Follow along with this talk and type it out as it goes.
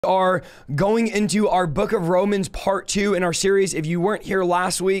Are going into our book of Romans part 2 in our series. If you weren't here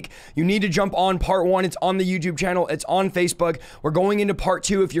last week, you need to jump on part 1. It's on the YouTube channel. It's on Facebook. We're going into part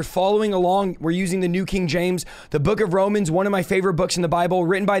 2. If you're following along, we're using the New King James. The book of Romans, one of my favorite books in the Bible,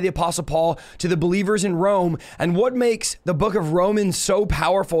 written by the Apostle Paul to the believers in Rome. And what makes the book of Romans so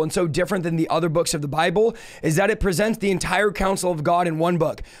powerful and so different than the other books of the Bible is that it presents the entire counsel of God in one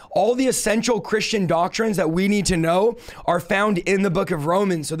book. All the essential Christian doctrines that we need to know are found in the book of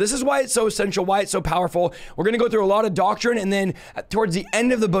Romans. So this is why it's so essential, why it's so powerful. We're going to go through a lot of doctrine, and then towards the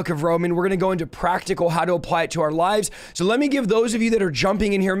end of the book of Romans, we're going to go into practical how to apply it to our lives. So let me give those of you that are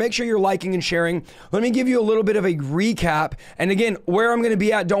jumping in here, make sure you're liking and sharing. Let me give you a little bit of a recap. And again, where I'm going to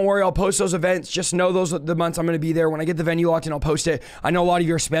be at, don't worry, I'll post those events. Just know those are the months I'm going to be there. When I get the venue locked in, I'll post it. I know a lot of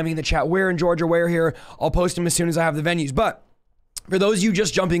you are spamming in the chat, where in Georgia, where here. I'll post them as soon as I have the venues. But for those of you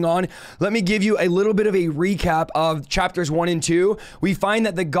just jumping on, let me give you a little bit of a recap of chapters 1 and 2. We find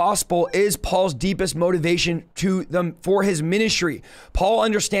that the gospel is Paul's deepest motivation to them for his ministry. Paul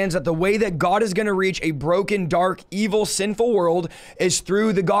understands that the way that God is going to reach a broken, dark, evil, sinful world is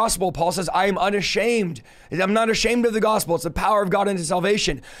through the gospel. Paul says, I am unashamed. I'm not ashamed of the gospel. It's the power of God into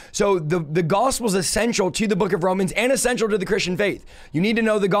salvation. So the gospel is essential to the book of Romans and essential to the Christian faith. You need to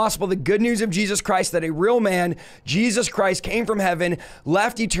know the gospel, the good news of Jesus Christ, that a real man, Jesus Christ, came from heaven,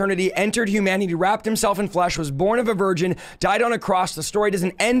 left eternity, entered humanity, wrapped himself in flesh, was born of a virgin, died on a cross. The story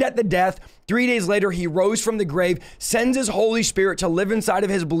doesn't end at the death. 3 days later, he rose from the grave, sends his Holy Spirit to live inside of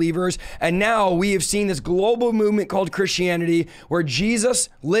his believers. And now we have seen this global movement called Christianity, where Jesus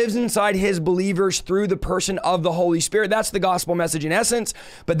lives inside his believers through the person of the Holy Spirit. That's the gospel message in essence,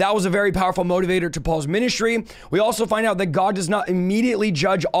 but that was a very powerful motivator to Paul's ministry. We also find out that God does not immediately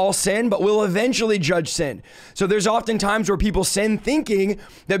judge all sin, but will eventually judge sin. So there's often times where people sin thinking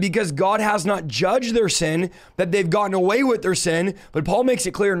that because God has not judged their sin, that they've gotten away with their sin. But Paul makes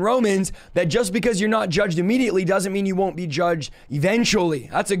it clear in Romans that just because you're not judged immediately doesn't mean you won't be judged eventually.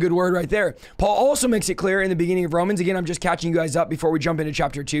 That's a good word right there. Paul also makes it clear in the beginning of Romans. Again, I'm just catching you guys up before we jump into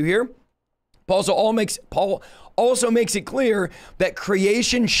chapter 2 here. Paul also makes it clear that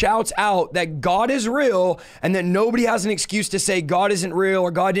creation shouts out that God is real and that nobody has an excuse to say God isn't real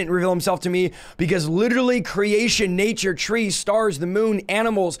or God didn't reveal himself to me, because literally creation, nature, trees, stars, the moon,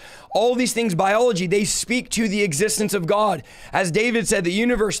 animals, all these things, biology, they speak to the existence of God. As David said, the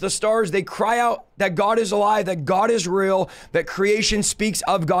universe, the stars, they cry out that God is alive, that God is real, that creation speaks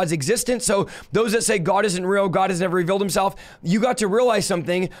of God's existence. So those that say God isn't real, God has never revealed himself, you got to realize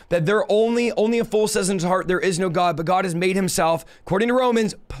something, that they're only a fool says in his heart, there is no God, but God has made himself, according to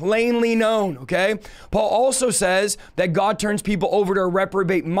Romans, plainly known, okay? Paul also says that God turns people over to a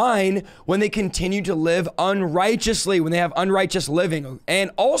reprobate mind when they continue to live unrighteously, when they have unrighteous living. And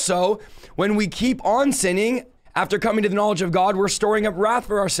also, when we keep on sinning, after coming to the knowledge of God, we're storing up wrath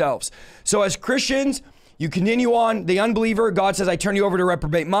for ourselves. So as Christians, you continue on. The unbeliever, God says, I turn you over to a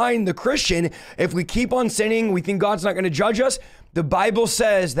reprobate mind. The Christian, if we keep on sinning, we think God's not going to judge us. The Bible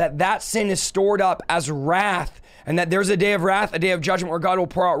says that that sin is stored up as wrath, and that there's a day of wrath, a day of judgment where God will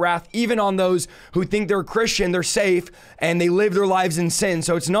pour out wrath even on those who think they're Christian, they're safe, and they live their lives in sin.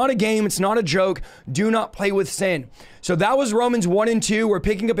 So it's not a game. It's not a joke. Do not play with sin. So that was Romans 1 and 2. We're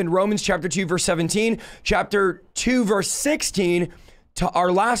picking up in Romans chapter 2, verse 17, chapter 2, verse 16. To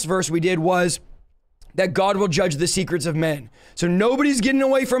our last verse we did was that God will judge the secrets of men. So nobody's getting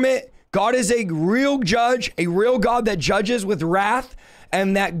away from it. God is a real judge, a real God that judges with wrath,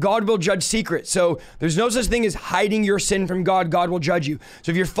 and that God will judge secrets. So there's no such thing as hiding your sin from God. God will judge you.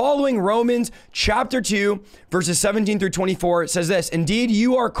 So if you're following Romans chapter 2, verses 17 through 24, it says this: indeed,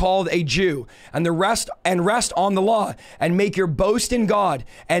 you are called a Jew, and rest on the law, and make your boast in God,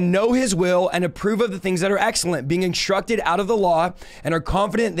 and know his will, and approve of the things that are excellent, being instructed out of the law, and are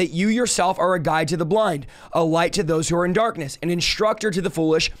confident that you yourself are a guide to the blind, a light to those who are in darkness, an instructor to the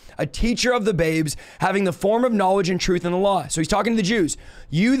foolish, a teacher of the babes, having the form of knowledge and truth in the law. So he's talking to the Jews.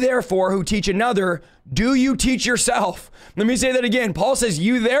 You therefore who teach another, do you teach yourself? Let me say that again. Paul says,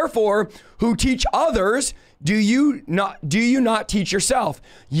 you therefore who teach others, do you not teach yourself?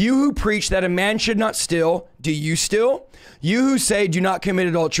 You who preach that a man should not steal, do you steal? You who say do not commit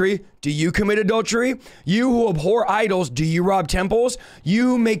adultery, do you commit adultery? You who abhor idols, do you rob temples? You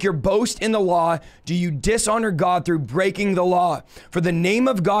who make your boast in the law, do you dishonor God through breaking the law? For the name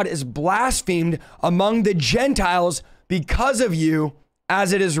of God is blasphemed among the Gentiles because of you,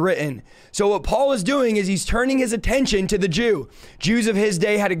 as it is written. So what Paul is doing is he's turning his attention to the Jew. Jews of his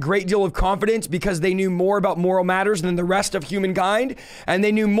day had a great deal of confidence because they knew more about moral matters than the rest of humankind. And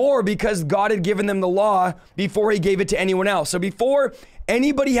they knew more because God had given them the law before he gave it to anyone else. So before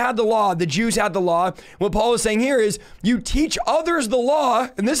Anybody had the law. The Jews had the law. What Paul is saying here is you teach others the law.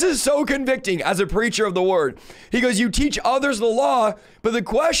 And this is so convicting as a preacher of the word. He goes, you teach others the law. But the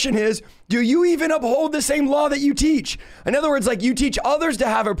question is, do you even uphold the same law that you teach? In other words, like you teach others to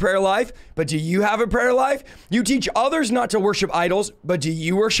have a prayer life, but do you have a prayer life? You teach others not to worship idols, but do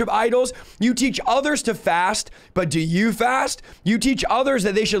you worship idols? You teach others to fast, but do you fast? You teach others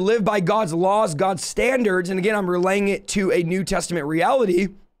that they should live by God's laws, God's standards. And again, I'm relaying it to a New Testament reality.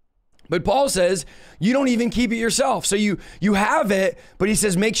 But Paul says, you don't even keep it yourself. So you have it, but he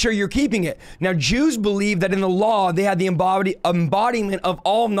says, make sure you're keeping it. Now, Jews believe that in the law, they had the embodiment of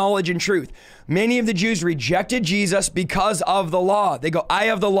all knowledge and truth. Many of the Jews rejected Jesus because of the law. They go, I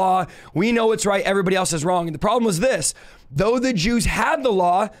have the law. We know it's right. Everybody else is wrong. And the problem was this. Though the Jews had the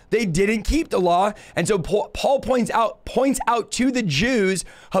law, they didn't keep the law. And so Paul points out to the Jews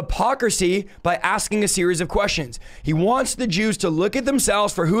hypocrisy by asking a series of questions. He wants the Jews to look at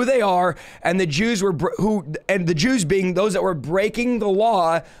themselves for who they are, and the Jews being those that were breaking the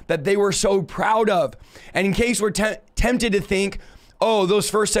law that they were so proud of. And in case we're tempted to think, oh, those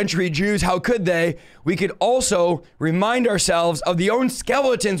first century Jews, how could they? We could also remind ourselves of the own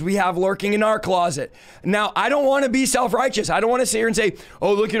skeletons we have lurking in our closet. Now, I don't want to be self-righteous. I don't want to sit here and say,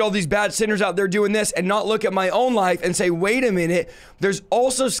 oh, look at all these bad sinners out there doing this, and not look at my own life and say, wait a minute, there's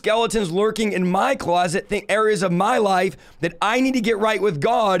also skeletons lurking in my closet, areas of my life that I need to get right with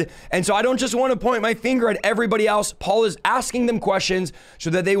God. And so I don't just want to point my finger at everybody else. Paul is asking them questions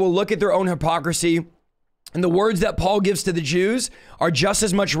so that they will look at their own hypocrisy. And the words that Paul gives to the Jews are just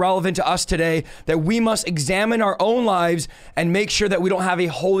as much relevant to us today, that we must examine our own lives and make sure that we don't have a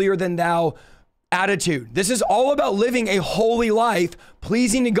holier than thou attitude. This is all about living a holy life,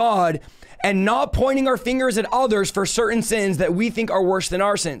 pleasing to God, and not pointing our fingers at others for certain sins that we think are worse than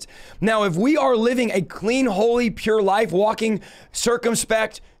our sins. Now, if we are living a clean, holy, pure life, walking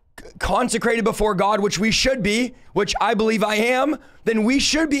circumspect, consecrated before God, which we should be, which I believe I am, then we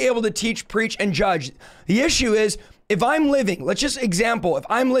should be able to teach, preach, and judge. The issue is, if I'm living, let's just example, if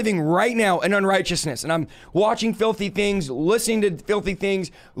I'm living right now in unrighteousness and I'm watching filthy things, listening to filthy things,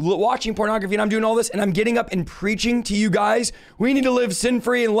 watching pornography, and I'm doing all this, and I'm getting up and preaching to you guys, we need to live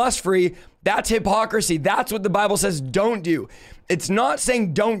sin-free and lust-free. That's hypocrisy. That's what the Bible says don't do. It's not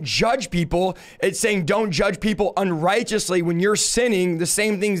saying don't judge people. It's saying don't judge people unrighteously when you're sinning the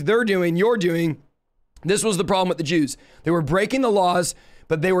same things they're doing, you're doing. This was the problem with the Jews. They were breaking the laws,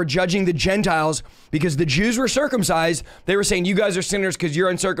 but they were judging the Gentiles because the Jews were circumcised. They were saying, you guys are sinners because you're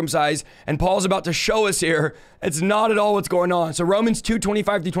uncircumcised. And Paul's about to show us here, it's not at all what's going on. So Romans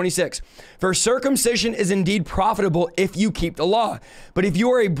 2:25-26, for circumcision is indeed profitable if you keep the law. But if you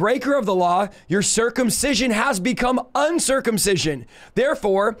are a breaker of the law, your circumcision has become uncircumcision.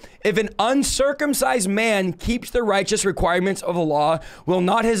 Therefore, if an uncircumcised man keeps the righteous requirements of the law, will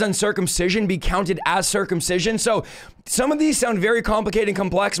not his uncircumcision be counted as circumcision? So some of these sound very complicated and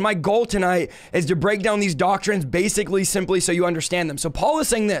complex. My goal tonight is to break down these doctrines basically simply so you understand them. So Paul is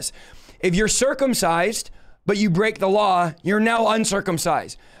saying this: if you're circumcised, but you break the law, you're now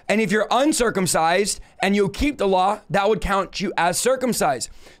uncircumcised. And if you're uncircumcised and you keep the law, that would count you as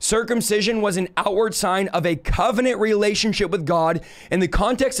circumcised. Circumcision was an outward sign of a covenant relationship with God. In the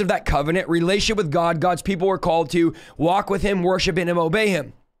context of that covenant relationship with God, God's people were called to walk with him, worship him, and obey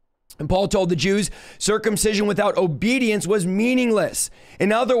him. And Paul told the Jews, circumcision without obedience was meaningless.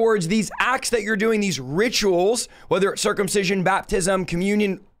 In other words, these acts that you're doing, these rituals, whether it's circumcision, baptism,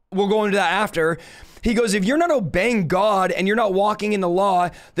 communion, we'll go into that after. He goes, if you're not obeying God and you're not walking in the law,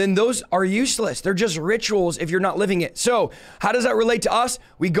 then those are useless. They're just rituals if you're not living it. So how does that relate to us?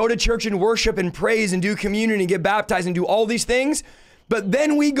 We go to church and worship and praise and do communion and get baptized and do all these things. But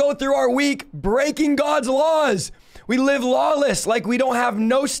then we go through our week breaking God's laws. We live lawless, like we don't have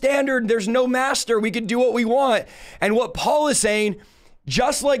no standard. There's no master. We can do what we want. And what Paul is saying,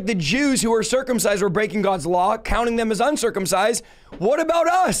 just like the Jews who were circumcised were breaking God's law, counting them as uncircumcised, what about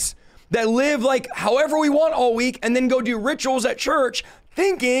us that live like however we want all week and then go do rituals at church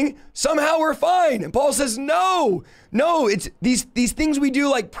thinking somehow we're fine? And Paul says, no, it's these things we do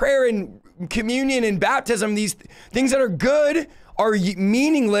like prayer and communion and baptism, these things that are good are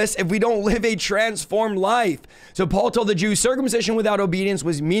meaningless if we don't live a transformed life. So Paul told the Jews circumcision without obedience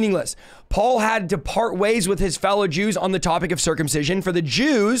was meaningless. Paul had to part ways with his fellow Jews on the topic of circumcision. For the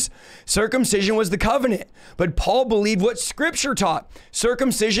Jews, circumcision was the covenant. But Paul believed what Scripture taught.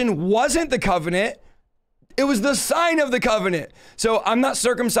 Circumcision wasn't the covenant. It was the sign of the covenant. So I'm not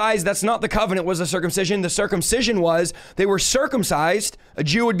circumcised. That's not the covenant, was the circumcision. The circumcision was they were circumcised. A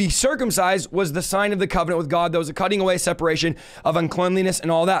Jew would be circumcised, was the sign of the covenant with God. That was a cutting away, separation of uncleanliness and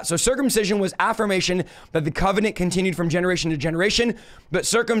all that. So circumcision was affirmation that the covenant continued from generation to generation, but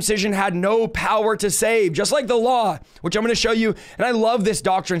circumcision had no power to save, just like the law, which I'm going to show you. And I love this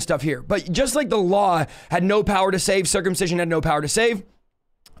doctrine stuff here, but just like the law had no power to save, circumcision had no power to save.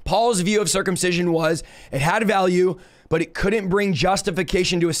 Paul's view of circumcision was it had value, but it couldn't bring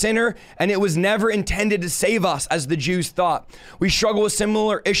justification to a sinner, and it was never intended to save us, as the Jews thought. We struggle with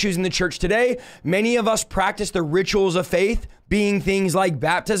similar issues in the church today. Many of us practice the rituals of faith, being things like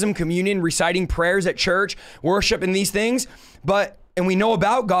baptism, communion, reciting prayers at church, worship, and these things, and we know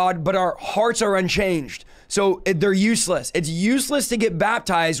about God, but our hearts are unchanged. So they're useless. It's useless to get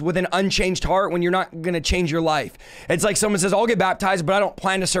baptized with an unchanged heart when you're not going to change your life. It's like someone says, I'll get baptized, but I don't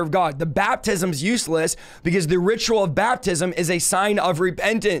plan to serve God. The baptism's useless because the ritual of baptism is a sign of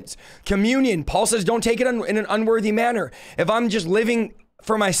repentance. Communion, Paul says, don't take it in an unworthy manner. If I'm just living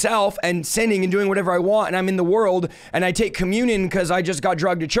for myself and sinning and doing whatever I want, and I'm in the world and I take communion because I just got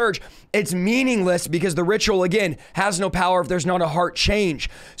drugged to church, it's meaningless because the ritual, again, has no power if there's not a heart change.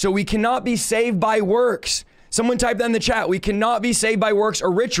 So we cannot be saved by works. Someone type that in the chat. We cannot be saved by works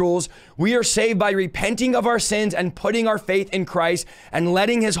or rituals. We are saved by repenting of our sins and putting our faith in Christ and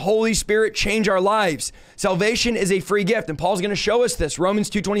letting his Holy Spirit change our lives. Salvation is a free gift, and Paul's going to show us this.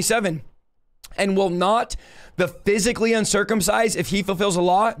 Romans 2:27. And will not the physically uncircumcised, if he fulfills the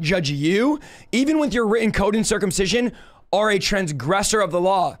law, judge you, even with your written code in circumcision, are a transgressor of the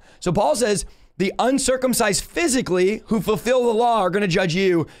law? So Paul says the uncircumcised physically who fulfill the law are going to judge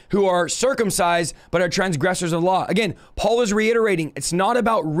you, who are circumcised but are transgressors of the law. Again, Paul is reiterating, it's not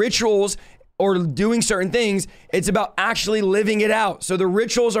about rituals or doing certain things, it's about actually living it out. So the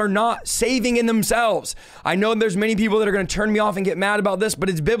rituals are not saving in themselves. I know there's many people that are going to turn me off and get mad about this, but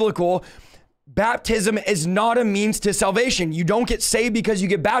it's biblical. Baptism is not a means to salvation. You don't get saved because you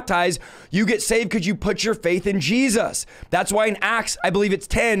get baptized. You get saved because you put your faith in Jesus. That's why in Acts, I believe it's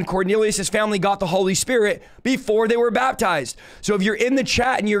 10, Cornelius' family got the Holy Spirit before they were baptized. So if you're in the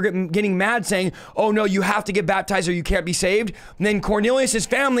chat and you're getting mad saying, oh no, you have to get baptized or you can't be saved, then Cornelius'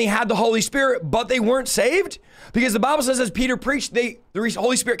 family had the Holy Spirit, but they weren't saved? Because the Bible says as Peter preached, the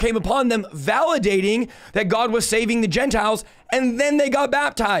Holy Spirit came upon them, validating that God was saving the Gentiles, and then they got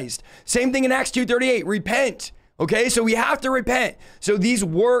baptized. Same thing in Acts 2:38, repent. Okay, so we have to repent. So these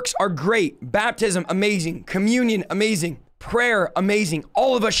works are great. Baptism, amazing. Communion, amazing. Prayer, amazing.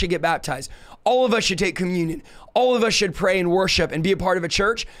 All of us should get baptized. All of us should take communion. All of us should pray and worship and be a part of a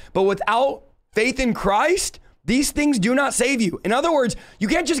church. But without faith in Christ, these things do not save you. In other words, you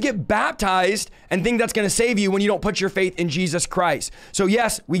can't just get baptized and think that's going to save you when you don't put your faith in Jesus Christ. So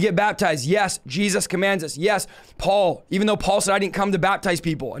yes, we get baptized. Yes, Jesus commands us. Yes, Paul, even though Paul said, I didn't come to baptize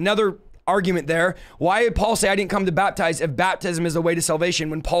people. Another argument there. Why did Paul say, I didn't come to baptize if baptism is the way to salvation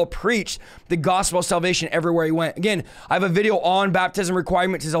when Paul preached the gospel of salvation everywhere he went? Again, I have a video on baptism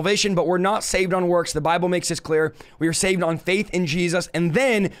requirement to salvation, but we're not saved on works. The Bible makes this clear. We are saved on faith in Jesus, and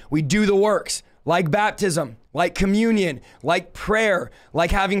then we do the works. Like baptism, like communion, like prayer,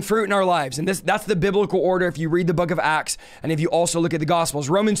 like having fruit in our lives. And that's the biblical order if you read the book of Acts and if you also look at the Gospels.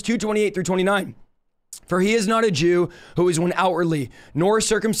 Romans 2:28 through 29. For he is not a Jew who is one outwardly, nor is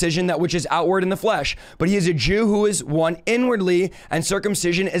circumcision that which is outward in the flesh, but he is a Jew who is one inwardly, and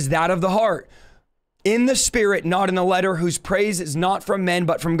circumcision is that of the heart, in the spirit, not in the letter, whose praise is not from men,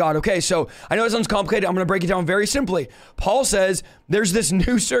 but from God. Okay, so I know it sounds complicated. I'm going to break it down very simply. Paul says there's this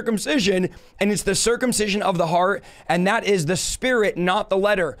new circumcision, and it's the circumcision of the heart, and that is the spirit, not the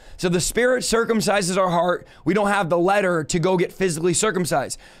letter. So the spirit circumcises our heart. We don't have the letter to go get physically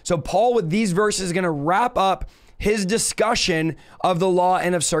circumcised. So Paul, with these verses, is going to wrap up his discussion of the law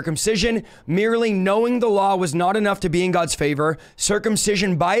and of circumcision. Merely knowing the law was not enough to be in God's favor.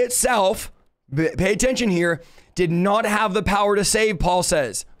 Circumcision by itself, pay attention here, did not have the power to save, Paul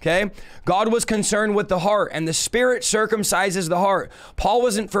says, okay? God was concerned with the heart, and the Spirit circumcises the heart. Paul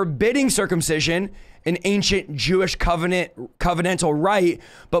wasn't forbidding circumcision, an ancient Jewish covenantal rite,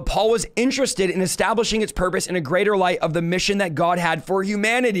 but Paul was interested in establishing its purpose in a greater light of the mission that God had for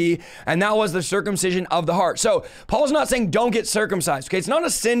humanity, and that was the circumcision of the heart. So Paul's not saying don't get circumcised, okay? It's not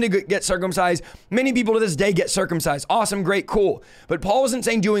a sin to get circumcised. Many people to this day get circumcised. Awesome, great, cool. But Paul wasn't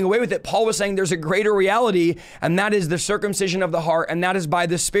saying doing away with it. Paul was saying there's a greater reality, and that is the circumcision of the heart, and that is by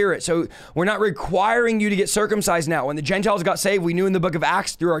the Spirit. So we're not requiring you to get circumcised now. When the Gentiles got saved, we knew in the book of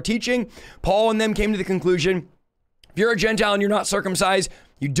Acts through our teaching, Paul and them came to the conclusion, if you're a Gentile and you're not circumcised,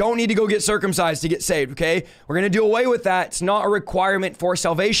 You don't need to go get circumcised to get saved, okay? We're going to do away with that. It's not a requirement for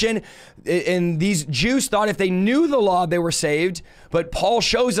salvation. And these Jews thought if they knew the law, they were saved. But Paul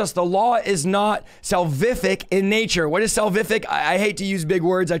shows us the law is not salvific in nature. What is salvific? I hate to use big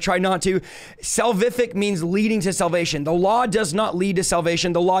words. I try not to. Salvific means leading to salvation. The law does not lead to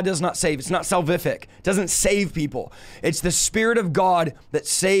salvation. The law does not save. It's not salvific. It doesn't save people. It's the Spirit of God that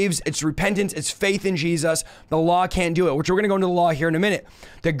saves. It's repentance. It's faith in Jesus. The law can't do it, which we're going to go into the law here in a minute.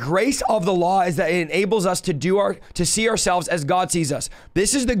 The grace of the law is that it enables us to see ourselves as God sees us.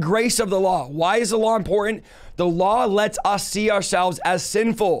 This is the grace of the law. Why is the law important? The law lets us see ourselves as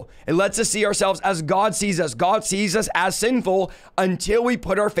sinful. It lets us see ourselves as God sees us. God sees us as sinful until we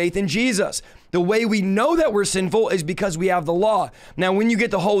put our faith in Jesus. The way we know that we're sinful is because we have the law. Now, when you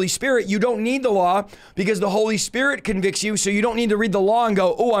get the Holy Spirit, you don't need the law because the Holy Spirit convicts you. So you don't need to read the law and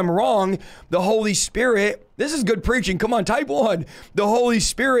go, oh, I'm wrong. The Holy Spirit, this is good preaching. Come on, type 1. The Holy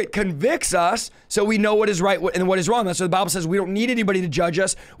Spirit convicts us so we know what is right and what is wrong. That's what the Bible says. We don't need anybody to judge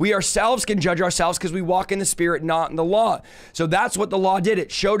us. We ourselves can judge ourselves because we walk in the Spirit, not in the law. So that's what the law did.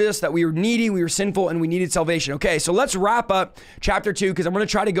 It showed us that we were needy, we were sinful, and we needed salvation. Okay, so let's wrap up chapter 2 because I'm going to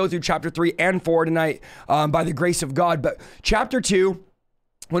try to go through chapter 3 and 4 tonight by the grace of God. But chapter 2,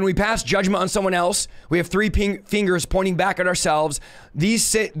 when we pass judgment on someone else, we have three fingers pointing back at ourselves.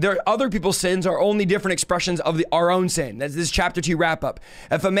 Other people's sins are only different expressions of our own sin. That's this chapter 2 wrap up.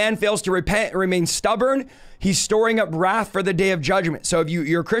 If a man fails to repent and remains stubborn, he's storing up wrath for the day of judgment. So if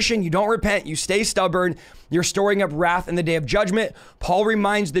you're a Christian, you don't repent, you stay stubborn, you're storing up wrath in the day of judgment. Paul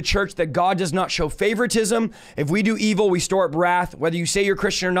reminds the church that God does not show favoritism. If we do evil, we store up wrath. Whether you say you're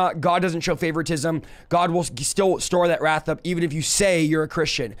Christian or not, God doesn't show favoritism. God will still store that wrath up, even if you say you're a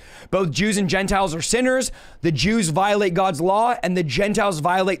Christian. Both Jews and Gentiles are sinners. The Jews violate God's law, and the Gentiles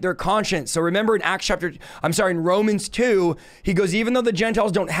violate their conscience. So remember in Romans 2, he goes, even though the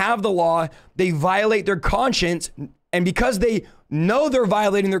Gentiles don't have the law, they violate their conscience. And because they know they're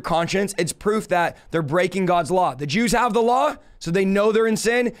violating their conscience, it's proof that they're breaking God's law. The Jews have the law, so they know they're in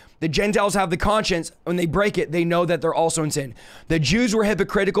sin. The Gentiles have the conscience. When they break it, they know that they're also in sin. The Jews were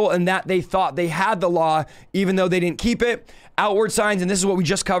hypocritical in that they thought they had the law, even though they didn't keep it. Outward signs, and this is what we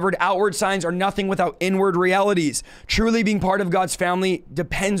just covered, outward signs are nothing without inward realities. Truly being part of God's family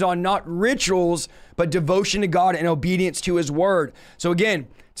depends on not rituals, but devotion to God and obedience to his word. So again,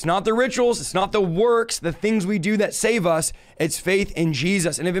 it's not the rituals, it's not the works, the things we do that save us, it's faith in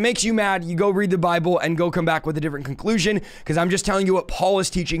Jesus. And if it makes you mad, you go read the Bible and go come back with a different conclusion, because I'm just telling you what Paul is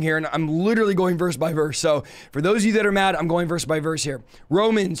teaching here, and I'm literally going verse by verse. So for those of you that are mad, I'm going verse by verse here.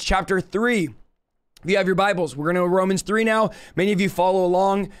 Romans chapter 3. If you have your Bibles, we're going to Romans 3 now. Many of you follow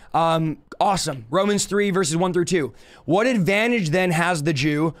along. Awesome. Romans 3 verses 1 through 2. What advantage then has the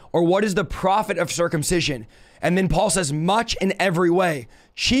Jew, or what is the profit of circumcision? And then Paul says, much in every way,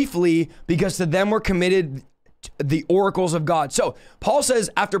 chiefly because to them were committed the oracles of God. So Paul says,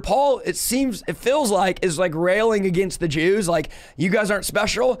 after Paul, it feels like is like railing against the Jews, like you guys aren't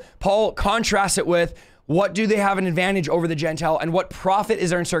special. Paul contrasts it with, what do they have an advantage over the Gentile, and what profit is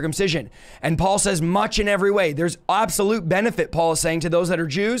there in circumcision? And Paul says much in every way. There's absolute benefit, Paul is saying, to those that are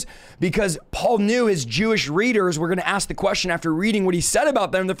Jews, because Paul knew his Jewish readers were going to ask the question after reading what he said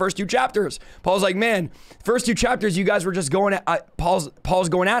about them in the first 2 chapters. Paul's like, man, first 2 chapters, you guys were just going at, Paul's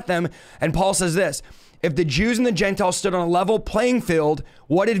going at them. And Paul says this, if the Jews and the Gentiles stood on a level playing field,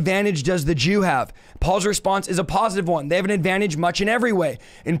 what advantage does the Jew have? Paul's response is a positive one. They have an advantage much in every way.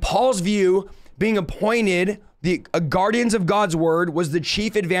 In Paul's view, being appointed the guardians of God's word was the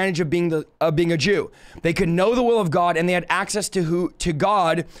chief advantage of being a Jew. They could know the will of God, and they had access to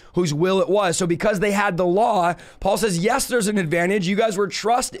God, whose will it was. So because they had the law, Paul says, yes, there's an advantage. You guys were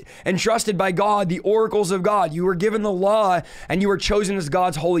trusted by God, the oracles of God. You were given the law, and you were chosen as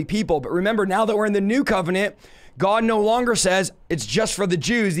God's holy people. But remember, now that we're in the new covenant, God no longer says, it's just for the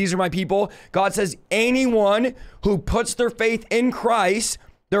Jews, these are my people. God says, anyone who puts their faith in Christ,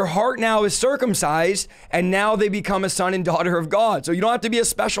 their heart now is circumcised, and now they become a son and daughter of God. So you don't have to be a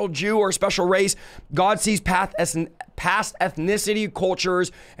special Jew or a special race. God sees past ethnicity, cultures,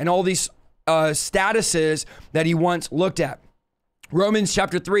 and all these statuses that he once looked at. Romans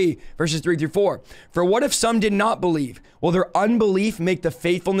chapter 3, verses 3 through 4. For what if some did not believe? Will their unbelief make the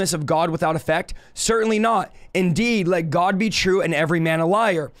faithfulness of God without effect? Certainly not. Indeed, let God be true and every man a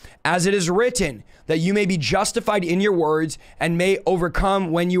liar. As it is written, that you may be justified in your words and may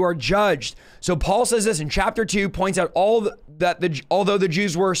overcome when you are judged. So Paul says this in chapter 2, points out although the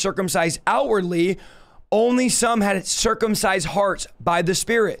Jews were circumcised outwardly, only some had circumcised hearts by the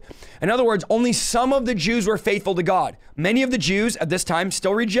Spirit. In other words, only some of the Jews were faithful to God. Many of the Jews at this time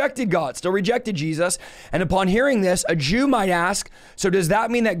still rejected God, still rejected Jesus. And upon hearing this, a Jew might ask, so does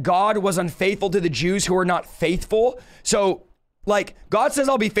that mean that God was unfaithful to the Jews who are not faithful? So like God says,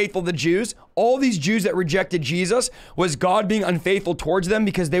 I'll be faithful to the Jews. All these Jews that rejected Jesus, was God being unfaithful towards them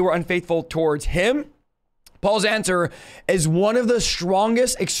because they were unfaithful towards him? Paul's answer is one of the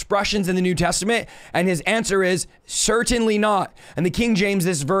strongest expressions in the New Testament, and his answer is certainly not. And the King James,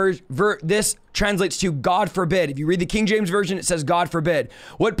 this translates to God forbid. If you read the King James Version, it says God forbid.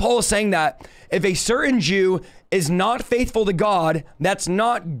 What Paul is saying that if a certain Jew is not faithful to God, that's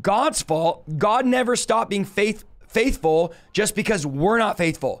not God's fault. God never stopped being faithful just because we're not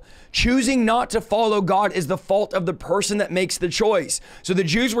faithful. Choosing not to follow God is the fault of the person that makes the choice. So the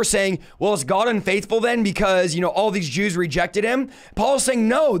Jews were saying, well, is God unfaithful then because, all these Jews rejected him? Paul's saying,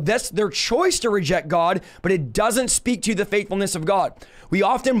 no, that's their choice to reject God, but it doesn't speak to the faithfulness of God. We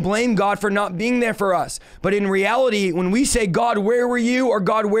often blame God for not being there for us. But in reality, when we say, God, where were you? Or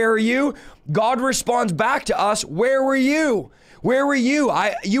God, where are you? God responds back to us, where were you? Where were you?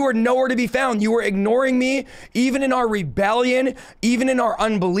 You were nowhere to be found. You were ignoring me. Even in our rebellion, even in our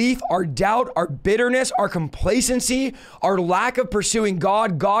unbelief, our doubt, our bitterness, our complacency, our lack of pursuing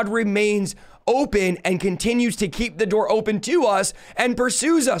God, God remains open and continues to keep the door open to us and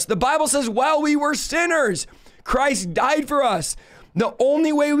pursues us. The Bible says, while we were sinners, Christ died for us. The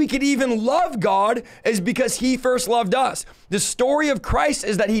only way we could even love God is because he first loved us. The story of Christ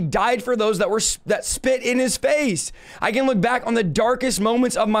is that he died for those that spit in his face. I can look back on the darkest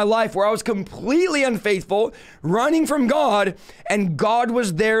moments of my life where I was completely unfaithful, running from God, and God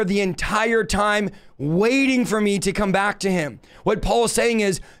was there the entire time waiting for me to come back to him. What Paul is saying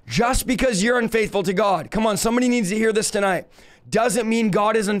is, just because you're unfaithful to God, come on, somebody needs to hear this tonight, doesn't mean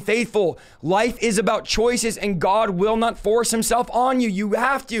God is unfaithful. Life is about choices, and God will not force himself on you. You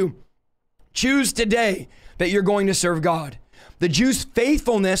have to choose today that you're going to serve God. The Jews'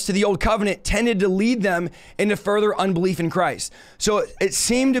 faithfulness to the old covenant tended to lead them into further unbelief in Christ. So it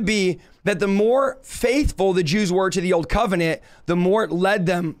seemed to be that the more faithful the Jews were to the old covenant, the more it led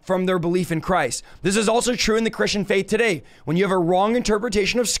them from their belief in Christ. This is also true in the Christian faith today. When you have a wrong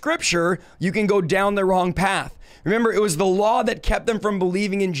interpretation of Scripture, you can go down the wrong path. Remember, it was the law that kept them from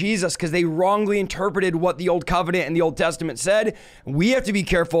believing in Jesus because they wrongly interpreted what the Old Covenant and the Old Testament said. We have to be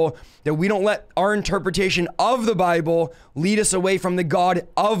careful that we don't let our interpretation of the Bible lead us away from the God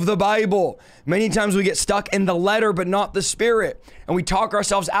of the Bible. Many times we get stuck in the letter, but not the spirit, and we talk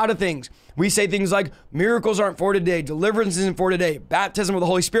ourselves out of things. We say things like miracles aren't for today, deliverance isn't for today, baptism with the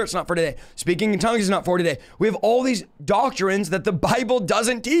Holy Spirit's not for today, speaking in tongues is not for today. We have all these doctrines that the Bible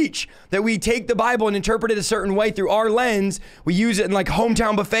doesn't teach, that we take the Bible and interpret it a certain way through our lens. We use it in like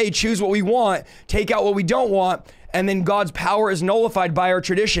hometown buffet, choose what we want, take out what we don't want, and then God's power is nullified by our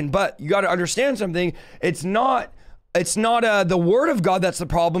tradition. But you got to understand something. It's not the word of God that's the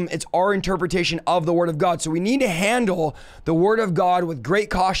problem. It's our interpretation of the word of God. So we need to handle the word of God with great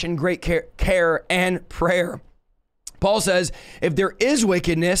caution, great care, and prayer. Paul says, if there is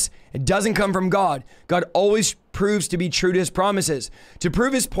wickedness, it doesn't come from God. God always proves to be true to his promises. To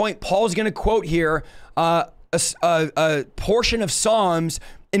prove his point, Paul's going to quote here a portion of Psalms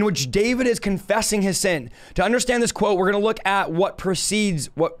in which David is confessing his sin. To understand this quote, we're going to look at what precedes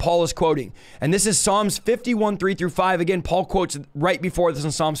what Paul is quoting. And this is Psalms 51, 3-5. Again, Paul quotes right before this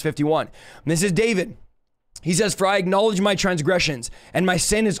in Psalms 51. And this is David. He says, for I acknowledge my transgressions, and my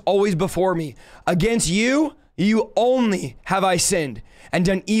sin is always before me. Against you only have I sinned and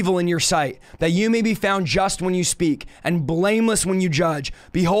done evil in your sight, that you may be found just when you speak and blameless when you judge.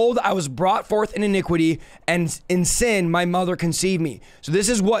 Behold, I was brought forth in iniquity, and in sin my mother conceived me. So this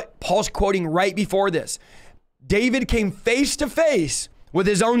is what Paul's quoting right before this. David came face to face with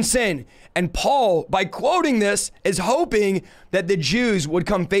his own sin. And Paul, by quoting this, is hoping that the Jews would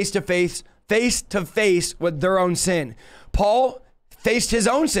come face to face with their own sin. Paul faced his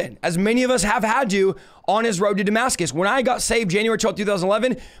own sin, as many of us have had to on his road to Damascus. When I got saved January 12,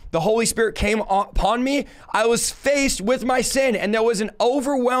 2011, the Holy Spirit came upon me. I was faced with my sin, and there was an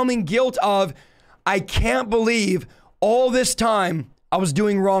overwhelming guilt of, I can't believe all this time I was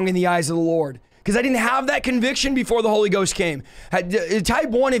doing wrong in the eyes of the Lord. Because I didn't have that conviction before the Holy Ghost came. Type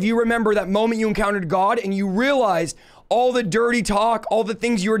 1, if you remember that moment you encountered God and you realized all the dirty talk, all the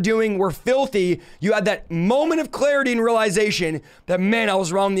things you were doing were filthy, you had that moment of clarity and realization that, man, I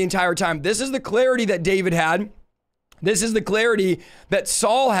was wrong the entire time. This is the clarity that David had. This is the clarity that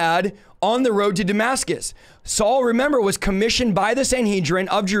Saul had on the road to Damascus. Saul, remember, was commissioned by the Sanhedrin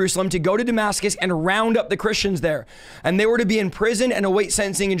of Jerusalem to go to Damascus and round up the Christians there. And they were to be in prison and await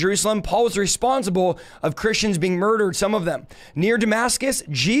sentencing in Jerusalem. Paul was responsible of Christians being murdered, some of them. Near Damascus,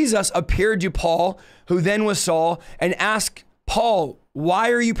 Jesus appeared to Paul, who then was Saul, and asked Paul,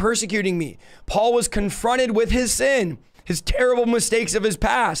 "Why are you persecuting me?" Paul was confronted with his sin, his terrible mistakes of his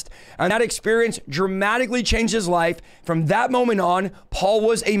past. And that experience dramatically changed his life. From that moment on, Paul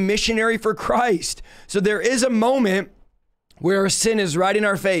was a missionary for Christ. So there is a moment where our sin is right in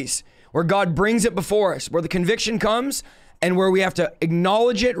our face, where God brings it before us, where the conviction comes and where we have to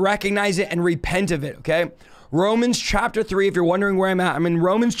acknowledge it, recognize it, and repent of it, okay? Romans chapter 3, if you're wondering where I'm at, I'm in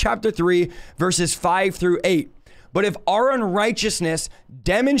Romans chapter 3, verses 5 through 8. But if our unrighteousness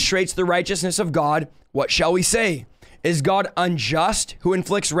demonstrates the righteousness of God, what shall we say? Is God unjust who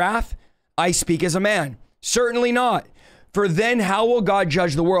inflicts wrath? I speak as a man. Certainly not. For then how will God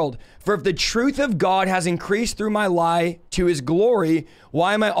judge the world? For if the truth of God has increased through my lie to his glory,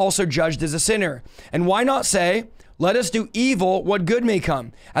 why am I also judged as a sinner? And why not say, let us do evil, what good may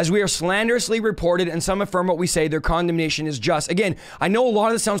come? As we are slanderously reported and some affirm what we say, their condemnation is just. Again, I know a lot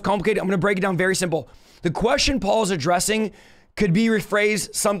of this sounds complicated. I'm going to break it down very simple. The question Paul is addressing could be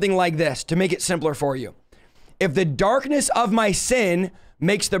rephrased something like this to make it simpler for you. If the darkness of my sin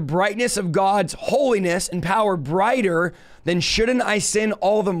makes the brightness of God's holiness and power brighter, then shouldn't I sin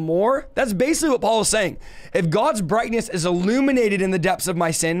all the more? That's basically what Paul is saying. If God's brightness is illuminated in the depths of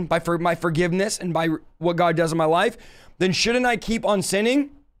my sin by my forgiveness and by what God does in my life, then shouldn't I keep on sinning?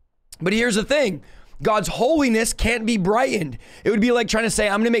 But here's the thing. God's holiness can't be brightened. It would be like trying to say,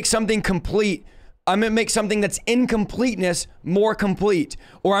 I'm going to make something complete. I'm going to make something that's incompleteness more complete,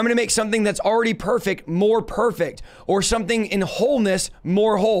 or I'm going to make something that's already perfect more perfect, or something in wholeness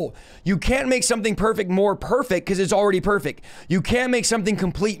more whole. You can't make something perfect more perfect because it's already perfect. You can't make something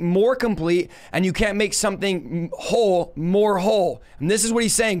complete more complete, and you can't make something whole more whole. And this is what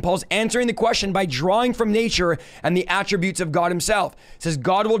he's saying. Paul's answering the question by drawing from nature and the attributes of God himself. He says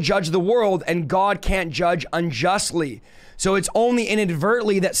God will judge the world, and God can't judge unjustly. So it's only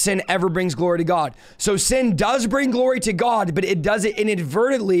inadvertently that sin ever brings glory to God. So sin does bring glory to God, but it does it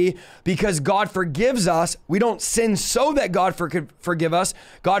inadvertently because God forgives us. We don't sin so that God forgive us.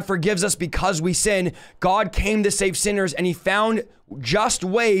 God forgives us because we sin. God came to save sinners, and he found just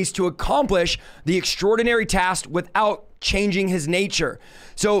ways to accomplish the extraordinary task without changing his nature.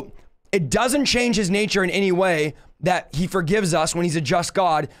 So it doesn't change his nature in any way that he forgives us when he's a just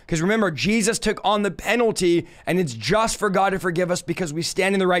God. Because remember, Jesus took on the penalty, and it's just for God to forgive us because we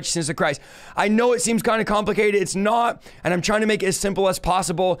stand in the righteousness of Christ. I know it seems kind of complicated. It's not, and I'm trying to make it as simple as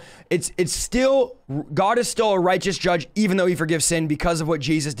possible. It's still, God is still a righteous judge, even though he forgives sin because of what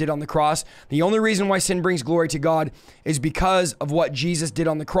Jesus did on the cross. The only reason why sin brings glory to God is because of what Jesus did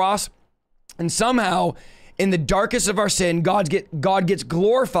on the cross. And somehow, in the darkest of our sin, God gets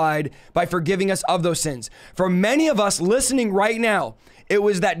glorified by forgiving us of those sins. For many of us listening right now, it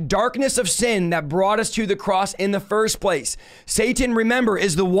was that darkness of sin that brought us to the cross in the first place. Satan, remember,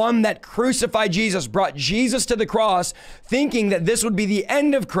 is the one that crucified Jesus, brought Jesus to the cross, thinking that this would be the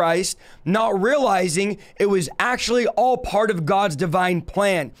end of Christ, not realizing it was actually all part of God's divine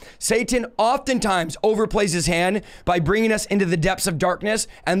plan. Satan oftentimes overplays his hand by bringing us into the depths of darkness,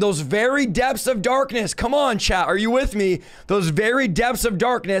 and those very depths of darkness, come on, chat, are you with me? Those very depths of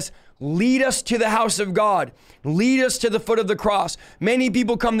darkness lead us to the house of God, lead us to the foot of the cross. Many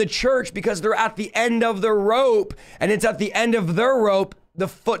people come to church because they're at the end of the rope, and it's at the end of their rope,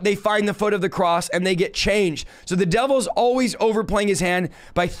 they find the foot of the cross and they get changed. So the devil's always overplaying his hand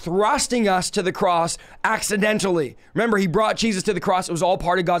by thrusting us to the cross accidentally. Remember, he brought Jesus to the cross. It was all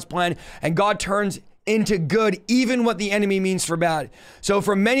part of God's plan, and God turns into good even what the enemy means for bad. So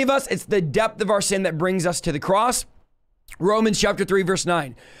for many of us, it's the depth of our sin that brings us to the cross. Romans chapter 3, verse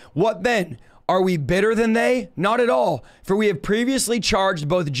 9. What then? Are we better than they? Not at all. For we have previously charged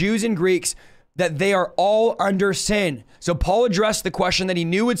both Jews and Greeks that they are all under sin. So Paul addressed the question that he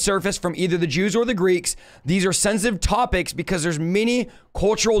knew would surface from either the Jews or the Greeks. These are sensitive topics because there's many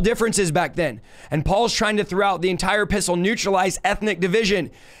cultural differences back then. And Paul's trying to, throughout the entire epistle, neutralize ethnic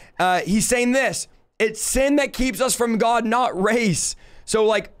division. He's saying this: it's sin that keeps us from God, not race. So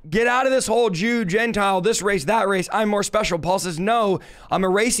like, get out of this whole Jew, Gentile, this race, that race, I'm more special. Paul says, no, I'm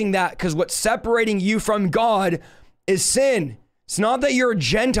erasing that because what's separating you from God is sin. It's not that you're a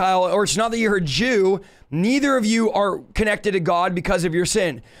Gentile, or it's not that you're a Jew. Neither of you are connected to God because of your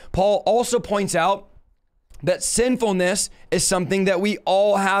sin. Paul also points out that sinfulness is something that we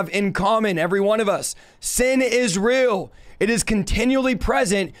all have in common, every one of us. Sin is real. It is continually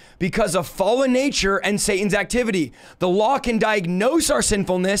present because of fallen nature and Satan's activity. The law can diagnose our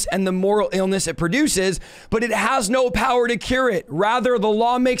sinfulness and the moral illness it produces, but it has no power to cure it. Rather, the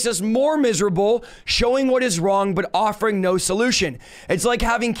law makes us more miserable, showing what is wrong, but offering no solution. It's like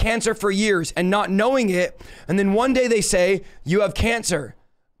having cancer for years and not knowing it, and then one day they say, you have cancer.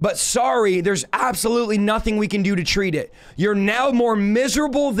 But sorry, there's absolutely nothing we can do to treat it. You're now more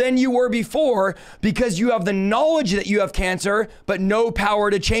miserable than you were before because you have the knowledge that you have cancer, but no power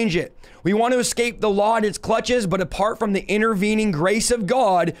to change it. We want to escape the law and its clutches, but apart from the intervening grace of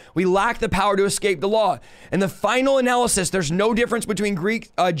God, we lack the power to escape the law. In the final analysis, there's no difference between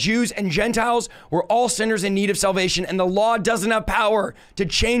Jews and Gentiles. We're all sinners in need of salvation, and the law doesn't have power to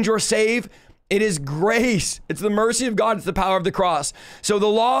change or save. It is grace. It's the mercy of God. It's the power of the cross. So the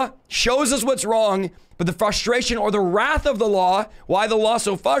law shows us what's wrong, but the frustration or the wrath of the law, why the law is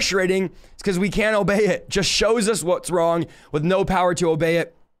so frustrating, is because we can't obey it. Just shows us what's wrong with no power to obey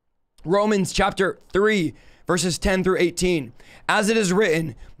it. Romans chapter 3, verses 10 through 18. As it is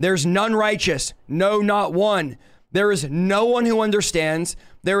written, there's none righteous, no, not one. There is no one who understands.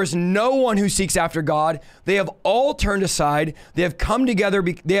 There is no one who seeks after God. They have all turned aside. They have come together.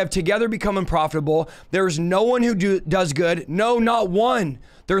 They have together become unprofitable. There is no one who does good. No, not one.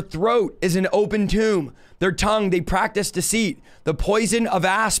 Their throat is an open tomb. Their tongue, they practice deceit. The poison of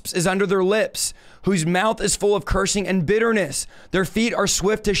asps is under their lips, whose mouth is full of cursing and bitterness. Their feet are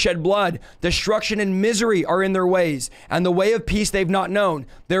swift to shed blood. Destruction and misery are in their ways, and the way of peace they've not known.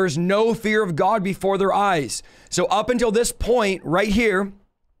 There is no fear of God before their eyes. So up until this point right here,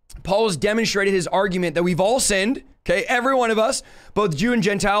 Paul has demonstrated his argument that we've all sinned, okay, every one of us, both Jew and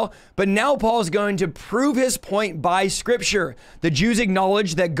Gentile, but now Paul is going to prove his point by Scripture. The Jews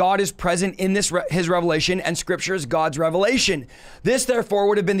acknowledge that God is present in his revelation, and Scripture is God's revelation. This, therefore,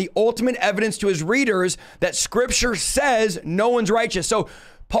 would have been the ultimate evidence to his readers that Scripture says no one's righteous. So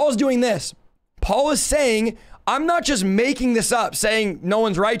Paul's doing this. Paul is saying, I'm not just making this up, saying no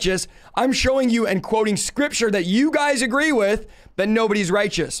one's righteous. I'm showing you and quoting Scripture that you guys agree with that nobody's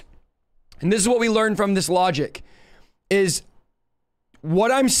righteous. And this is what we learn from this logic, is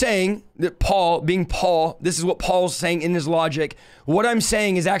what I'm saying, that Paul, being Paul, this is what Paul's saying in his logic. What I'm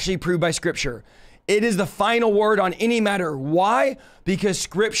saying is actually proved by Scripture. It is the final word on any matter. Why? Because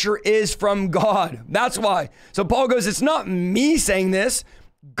Scripture is from God. That's why. So Paul goes, it's not me saying this.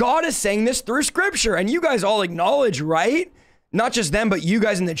 God is saying this through Scripture. And you guys all acknowledge, right? Not just them, but you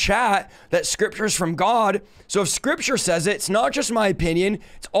guys in the chat, that Scripture is from God. So if Scripture says it, it's not just my opinion,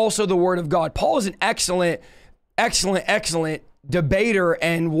 it's also the word of God. Paul is an excellent debater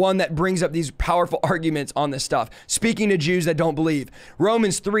and one that brings up these powerful arguments on this stuff. Speaking to Jews that don't believe.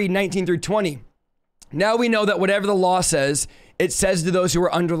 Romans 3, 19 through 20. Now we know that whatever the law says, it says to those who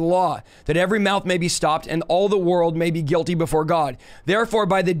are under the law, that every mouth may be stopped and all the world may be guilty before God. Therefore,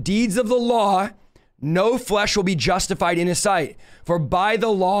 by the deeds of the law, no flesh will be justified in his sight, for by the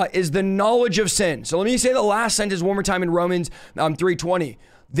law is the knowledge of sin. So let me say the last sentence one more time in Romans 3:20.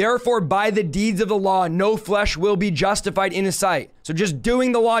 Therefore, by the deeds of the law, no flesh will be justified in his sight. So just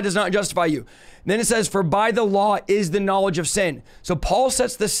doing the law does not justify you. Then it says, for by the law is the knowledge of sin. So Paul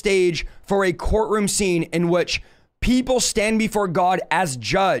sets the stage for a courtroom scene in which people stand before God as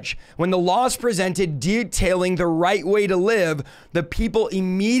judge. When the law is presented detailing the right way to live, the people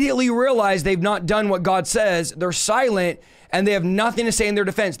immediately realize they've not done what God says. They're silent and they have nothing to say in their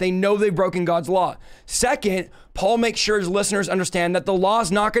defense. They know they've broken God's law. Second, Paul makes sure his listeners understand that the law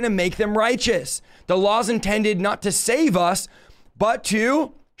is not going to make them righteous. The law is intended not to save us, but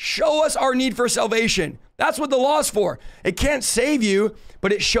to show us our need for salvation. That's what the law is for. It can't save you,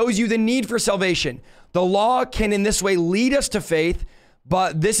 but it shows you the need for salvation. The law can in this way lead us to faith,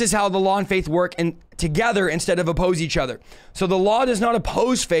 but this is how the law and faith work together instead of oppose each other. So the law does not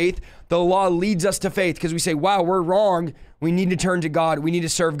oppose faith. The law leads us to faith because we say, wow, we're wrong. We need to turn to God. We need to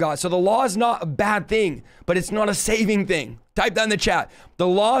serve God. So the law is not a bad thing, but it's not a saving thing. Type that in the chat. The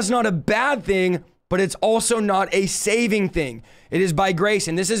law is not a bad thing, but it's also not a saving thing. It is by grace.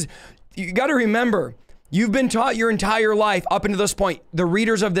 And this is, you got to remember, you've been taught your entire life up until this point, the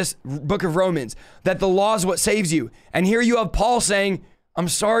readers of this book of Romans, that the law is what saves you. And here you have Paul saying, I'm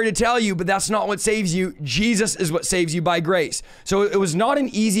sorry to tell you, but that's not what saves you. Jesus is what saves you by grace. So it was not an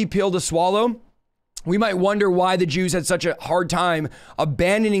easy pill to swallow. we might wonder why the Jews had such a hard time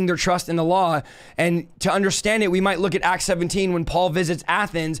abandoning their trust in the law. And to understand it, we might look at Acts 17 when Paul visits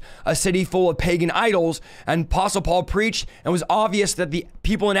Athens, a city full of pagan idols. And Apostle Paul preached, and it was obvious that the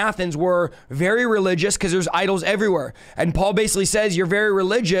people in Athens were very religious because there's idols everywhere. And Paul basically says, you're very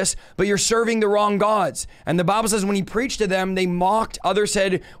religious, but you're serving the wrong gods. And the Bible says when he preached to them, they mocked. Others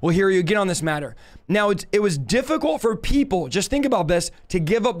said, we'll hear you again on this matter. Now, it was difficult for people, just think about this, to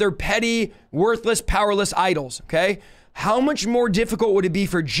give up their petty, worthless, powerless idols, okay? How much more difficult would it be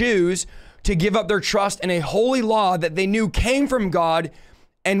for Jews to give up their trust in a holy law that they knew came from God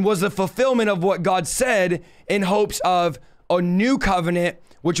and was the fulfillment of what God said in hopes of a new covenant,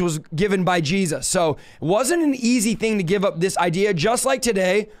 which was given by Jesus? So it wasn't an easy thing to give up this idea, just like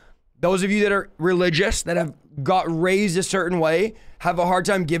today. Those of you that are religious, that have got raised a certain way, have a hard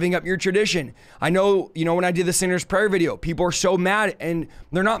time giving up your tradition. I know, when I did the sinner's prayer video, people are so mad, and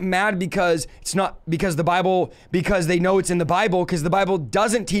they're not mad because it's not because because they know it's in the Bible, because the Bible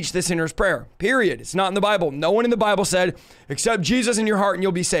doesn't teach the sinner's prayer, period. It's not in the Bible. No one in the Bible said, accept Jesus in your heart and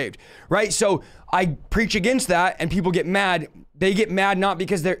you'll be saved, right? So I preach against that, and people get mad. They get mad not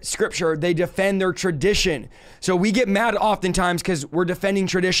because they're scripture, they defend their tradition. So we get mad oftentimes because we're defending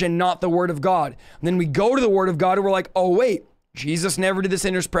tradition, not the word of God. And then we go to the word of God and we're like, oh wait, Jesus never did the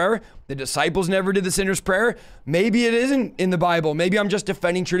sinner's prayer. The disciples never did the sinner's prayer. Maybe it isn't in the Bible. Maybe I'm just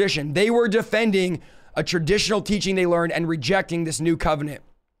defending tradition. They were defending a traditional teaching they learned and rejecting this new covenant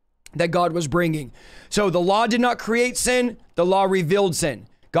that God was bringing. So the law did not create sin. The law revealed sin.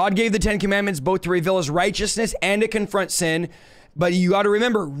 God gave the 10 Commandments both to reveal his righteousness and to confront sin. But you got to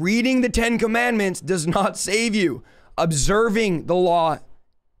remember, reading the 10 Commandments does not save you. Observing the law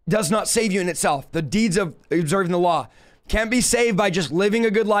does not save you in itself. The deeds of observing the law can't be saved by just living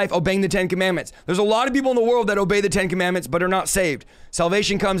a good life, obeying the 10 Commandments. There's a lot of people in the world that obey the 10 Commandments, but are not saved.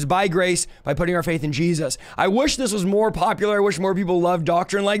 Salvation comes by grace, by putting our faith in Jesus. I wish this was more popular. I wish more people loved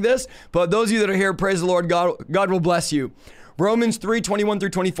doctrine like this, but those of you that are here, praise the Lord, God will bless you. Romans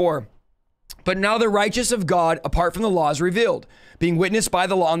 3:21-24. But now the righteousness of God, apart from the law, is revealed, being witnessed by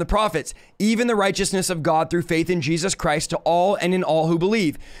the law and the prophets, even the righteousness of God through faith in Jesus Christ to all and in all who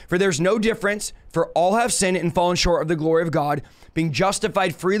believe. For there's no difference, for all have sinned and fallen short of the glory of God, being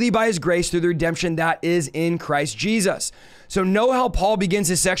justified freely by his grace through the redemption that is in Christ Jesus. So know how Paul begins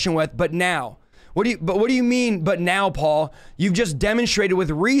his section with, but now. What do you mean, but now, Paul? You've just demonstrated with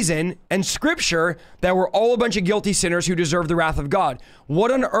reason and scripture that we're all a bunch of guilty sinners who deserve the wrath of God.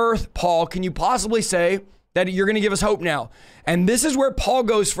 What on earth, Paul, can you possibly say that you're going to give us hope now? And this is where Paul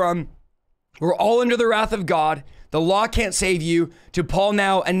goes from, we're all under the wrath of God, the law can't save you, to Paul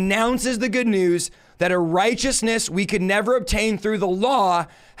now announces the good news that a righteousness we could never obtain through the law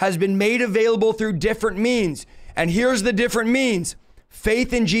has been made available through different means. And here's the different means.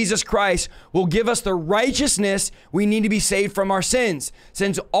 Faith in Jesus Christ will give us the righteousness we need to be saved from our sins.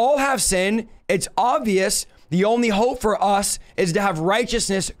 Since all have sinned, it's obvious the only hope for us is to have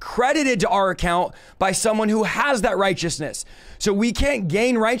righteousness credited to our account by someone who has that righteousness. So we can't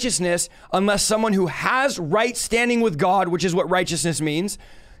gain righteousness unless someone who has right standing with God, which is what righteousness means,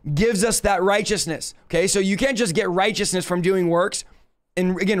 gives us that righteousness. Okay, so you can't just get righteousness from doing works.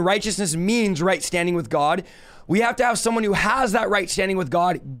 And again, righteousness means right standing with God. We have to have someone who has that right standing with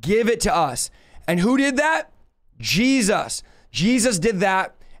God give it to us. And who did that? Jesus. Jesus did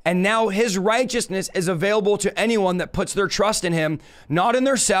that. And now his righteousness is available to anyone that puts their trust in him, not in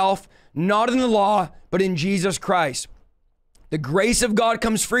their self, not in the law, but in Jesus Christ. The grace of God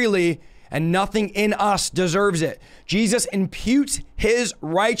comes freely, and nothing in us deserves it. Jesus imputes his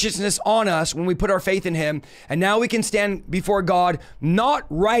righteousness on us when we put our faith in him. And now we can stand before God, not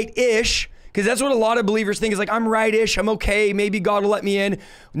right-ish, because that's what a lot of believers think is like, I'm right-ish, I'm okay, maybe God will let me in.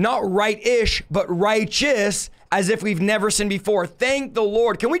 Not right-ish, but righteous, as if we've never sinned before. Thank the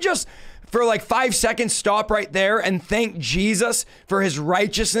Lord. Can we just, for like 5 seconds, stop right there and thank Jesus for his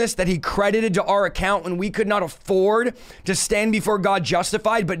righteousness that he credited to our account when we could not afford to stand before God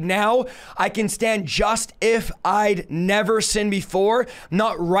justified. But now I can stand just if I'd never sinned before,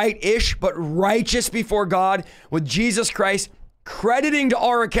 not right-ish, but righteous before God with Jesus Christ crediting to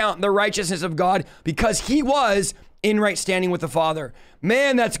our account the righteousness of God because he was in right standing with the Father.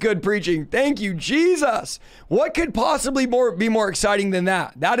 Man, that's good preaching. Thank you, Jesus. What could possibly be more exciting than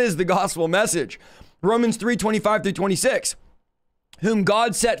that? That is the gospel message. Romans 3:25-26. Whom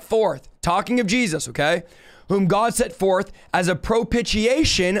God set forth, talking of Jesus, okay? Whom God set forth as a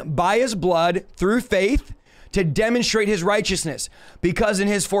propitiation by his blood through faith to demonstrate his righteousness, because in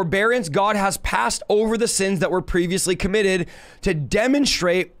his forbearance, God has passed over the sins that were previously committed to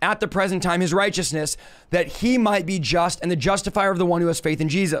demonstrate at the present time his righteousness, that he might be just and the justifier of the one who has faith in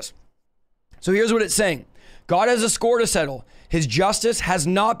Jesus. So here's what it's saying. God has a score to settle. His justice has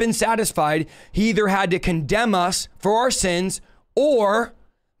not been satisfied. He either had to condemn us for our sins or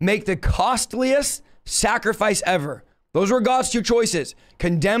make the costliest sacrifice ever. Those were God's two choices.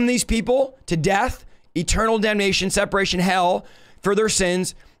 Condemn these people to death, eternal damnation, separation, hell for their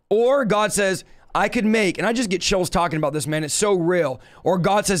sins. Or God says, I could make, and I just get chills talking about this, man. It's so real. Or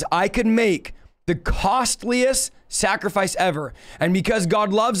God says, I could make the costliest sacrifice ever. And because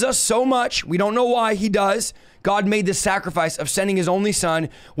God loves us so much, we don't know why, he does. God made the sacrifice of sending his only son,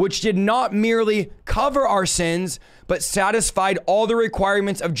 which did not merely cover our sins, but satisfied all the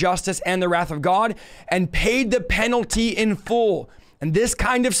requirements of justice and the wrath of God and paid the penalty in full. And this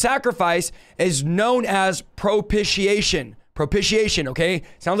kind of sacrifice is known as propitiation. Propitiation, okay?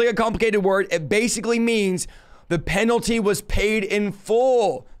 Sounds like a complicated word. It basically means the penalty was paid in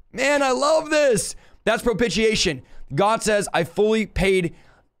full. Man, I love this. That's propitiation. God says, I fully paid,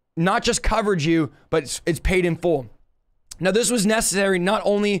 not just covered you, but it's paid in full. Now, this was necessary not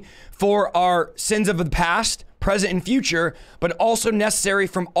only for our sins of the past, present, and future, but also necessary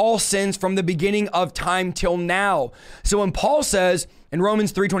from all sins from the beginning of time till now. So when Paul says in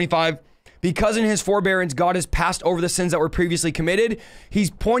Romans 3:25, because in his forbearance, God has passed over the sins that were previously committed,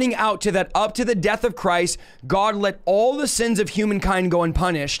 he's pointing out to that up to the death of Christ, God let all the sins of humankind go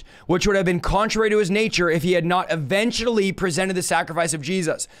unpunished, which would have been contrary to his nature if he had not eventually presented the sacrifice of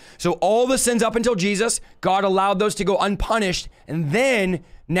Jesus. So all the sins up until Jesus, God allowed those to go unpunished. And then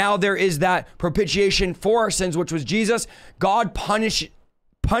now there is that propitiation for our sins, which was Jesus. God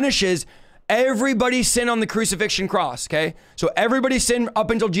punishes everybody's sin on the crucifixion cross, okay? So everybody's sin up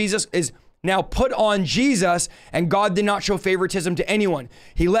until Jesus is now put on Jesus, and God did not show favoritism to anyone.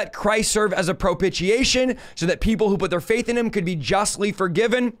 He let Christ serve as a propitiation so that people who put their faith in him could be justly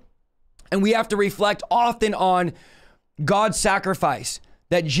forgiven. And we have to reflect often on God's sacrifice,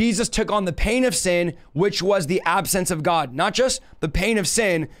 that Jesus took on the pain of sin, which was the absence of God. Not just the pain of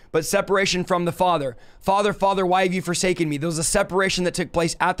sin, but separation from the Father. Father, Father, why have you forsaken me? There was a separation that took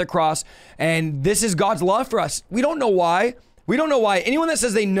place at the cross, and this is God's love for us. We don't know why. We don't know why. Anyone that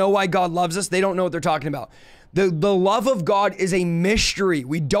says they know why God loves us, they don't know what they're talking about. The love of God is a mystery.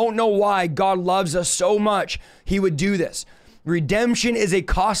 We don't know why God loves us so much he would do this. Redemption is a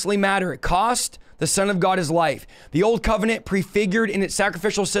costly matter. It cost the Son of God his life. The old covenant prefigured in its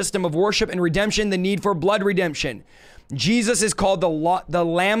sacrificial system of worship and redemption the need for blood redemption. Jesus is called the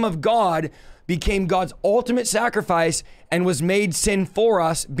Lamb of God, became God's ultimate sacrifice and was made sin for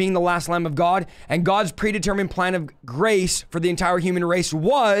us, being the last Lamb of God. And God's predetermined plan of grace for the entire human race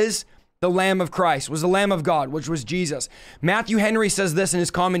was the Lamb of Christ, was the Lamb of God, which was Jesus. Matthew Henry says this in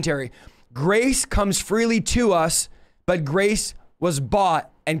his commentary: grace comes freely to us, but grace was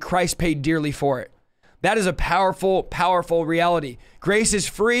bought and Christ paid dearly for it. That is a powerful, powerful reality. Grace is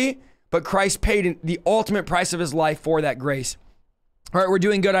free, but Christ paid the ultimate price of his life for that grace. All right, we're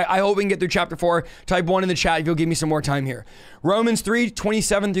doing good. I hope we can get through chapter 4. Type 1 in the chat if you'll give me some more time here. Romans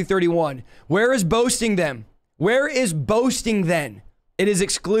 3:27-31. Where is boasting then? Where is boasting then? It is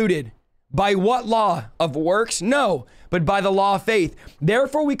excluded. By what law? Of works? No, but by the law of faith.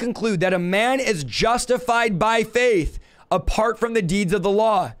 Therefore we conclude that a man is justified by faith apart from the deeds of the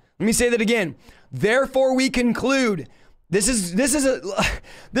law. Let me say that again. Therefore we conclude. This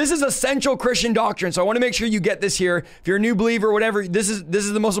is essential Christian doctrine. So I want to make sure you get this here. If you're a new believer or whatever, this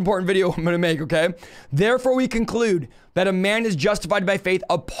is the most important video I'm going to make, okay? Therefore we conclude that a man is justified by faith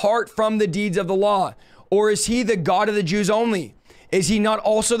apart from the deeds of the law. Or is he the God of the Jews only? Is he not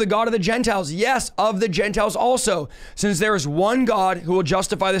also the God of the Gentiles? Yes, of the Gentiles also. Since there is one God who will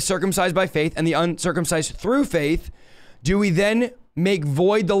justify the circumcised by faith and the uncircumcised through faith, do we then make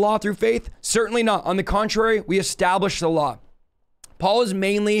void the law through faith? Certainly not. On the contrary, we establish the law. Paul is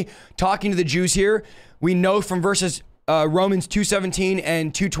mainly talking to the Jews here. We know from verses Romans 2:17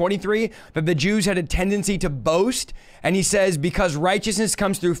 and 2:23 that the Jews had a tendency to boast. And he says, because righteousness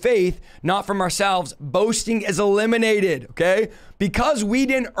comes through faith, not from ourselves, boasting is eliminated, okay? Because we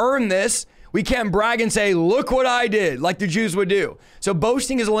didn't earn this, we can't brag and say, look what I did, like the Jews would do. So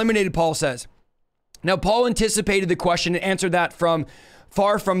boasting is eliminated, Paul says. Now, Paul anticipated the question and answered that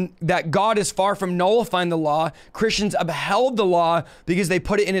that God is far from nullifying the law. Christians upheld the law because they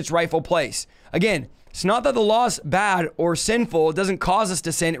put it in its rightful place. Again, it's not that the law is bad or sinful. It doesn't cause us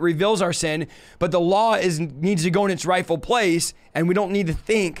to sin. It reveals our sin. But the law needs to go in its rightful place, and we don't need to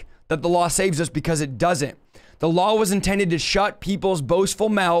think that the law saves us because it doesn't. The law was intended to shut people's boastful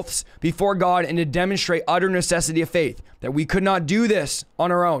mouths before God and to demonstrate utter necessity of faith, that we could not do this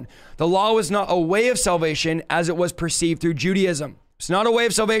on our own. The law was not a way of salvation as it was perceived through Judaism. It's not a way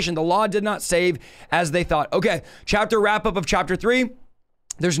of salvation. The law did not save as they thought. Okay, wrap up of chapter 3.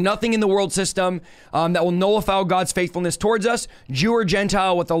 There's nothing in the world system that will nullify God's faithfulness towards us. Jew or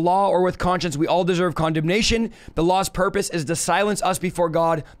Gentile, with the law or with conscience, we all deserve condemnation. The law's purpose is to silence us before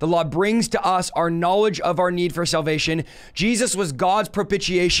God. The law brings to us our knowledge of our need for salvation. Jesus was God's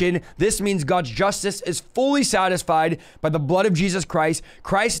propitiation. This means God's justice is fully satisfied by the blood of Jesus Christ.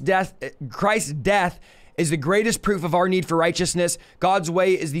 Christ's death is the greatest proof of our need for righteousness. God's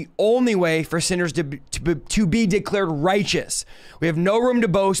way is the only way for sinners to be declared righteous. We have no room to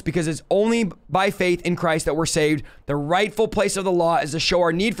boast because it's only by faith in Christ that we're saved. The rightful place of the law is to show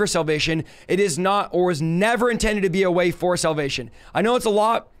our need for salvation. It is not or was never intended to be a way for salvation. I know it's a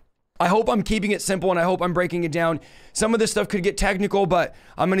lot. I hope I'm keeping it simple and I hope I'm breaking it down. Some of this stuff could get technical, but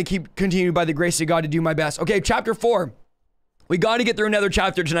I'm going to continue by the grace of God to do my best. Okay, chapter 4. We got to get through another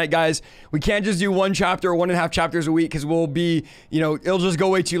chapter tonight, guys. We can't just do one chapter or 1.5 chapters a week because we'll be, it'll just go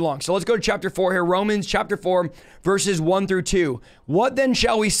way too long. So let's go to chapter 4 here. Romans chapter 4, verses 1 through 2. What then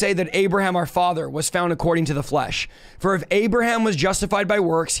shall we say that Abraham our father was found according to the flesh? For if Abraham was justified by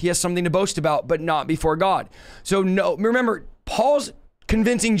works, he has something to boast about, but not before God. So no, remember, Paul's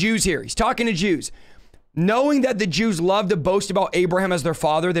convincing Jews here. He's talking to Jews. Knowing that the Jews love to boast about Abraham as their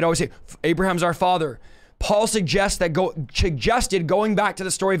father, they'd always say, Abraham's our father. Paul suggested going back to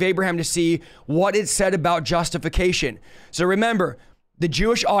the story of Abraham to see what it said about justification. So remember, the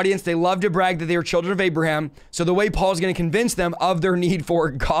Jewish audience, they love to brag that they are children of Abraham. So the way Paul's going to convince them of their need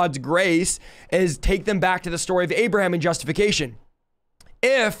for God's grace is take them back to the story of Abraham and justification.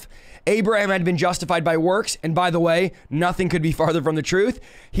 If Abraham had been justified by works, and by the way, nothing could be farther from the truth,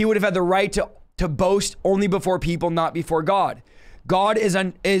 he would have had the right to boast only before people, not before God. God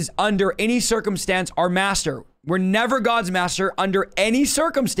is under any circumstance our master. We're never God's master. Under any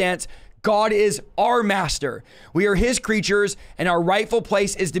circumstance, God is our master. We are his creatures, and our rightful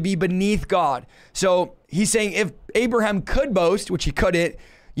place is to be beneath God. So he's saying if Abraham could boast, which he couldn't,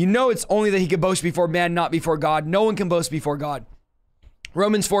 it's only that he could boast before man, not before God. No one can boast before God.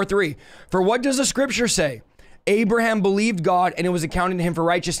 Romans 4:3. For what does the scripture say? Abraham believed God and it was accounted to him for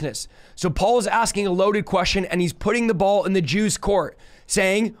righteousness. So Paul is asking a loaded question and he's putting the ball in the Jews' court,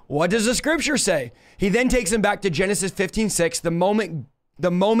 saying, what does the scripture say? He then takes him back to Genesis 15:6.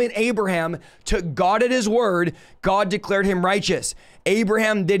 The moment Abraham took God at his word, God declared him righteous.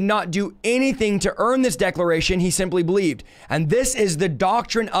 Abraham did not do anything to earn this declaration. He simply believed. And this is the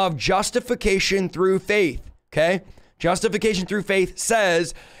doctrine of justification through faith. Okay? Justification through faith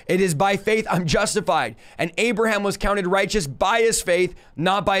says, it is by faith I'm justified. And Abraham was counted righteous by his faith,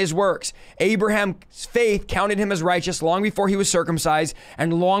 not by his works. Abraham's faith counted him as righteous long before he was circumcised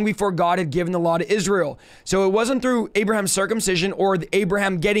and long before God had given the law to Israel. So it wasn't through Abraham's circumcision or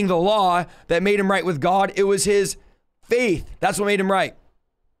Abraham getting the law that made him right with God. It was his faith. That's what made him right.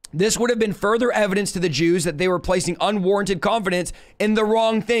 This would have been further evidence to the Jews that they were placing unwarranted confidence in the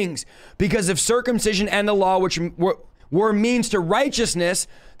wrong things. Because if circumcision and the law, which were means to righteousness,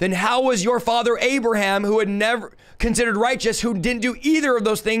 then how was your father Abraham, who had never considered righteous, who didn't do either of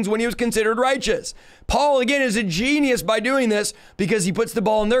those things when he was considered righteous? Paul, again, is a genius by doing this because he puts the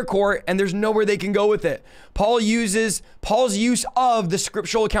ball in their court and there's nowhere they can go with it. Paul's use of the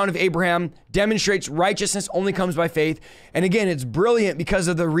scriptural account of Abraham demonstrates righteousness only comes by faith. And again, it's brilliant because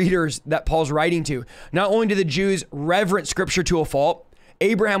of the readers that Paul's writing to. Not only do the Jews reverence scripture to a fault,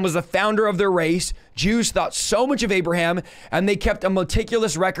 Abraham was the founder of their race. Jews thought so much of Abraham, and they kept a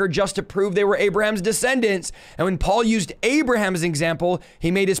meticulous record just to prove they were Abraham's descendants. And when Paul used Abraham as an example, he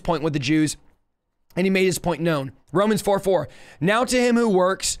made his point with the Jews, and he made his point known. Romans 4:4. Now to him who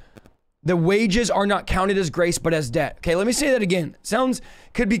works, the wages are not counted as grace, but as debt. Okay, let me say that again.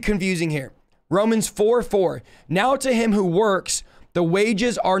 Could be confusing here. Romans 4:4. Now to him who works, the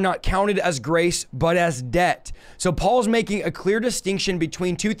wages are not counted as grace, but as debt. So Paul's making a clear distinction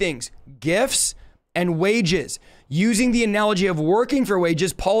between two things, gifts and wages. Using the analogy of working for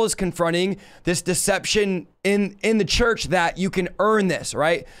wages, Paul is confronting this deception in the church that you can earn this,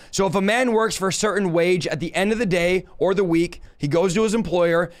 right? So if a man works for a certain wage at the end of the day or the week, he goes to his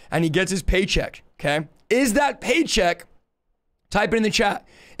employer and he gets his paycheck, okay? Is that paycheck, type it in the chat,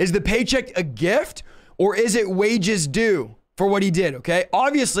 is the paycheck a gift or is it wages due for what he did, okay?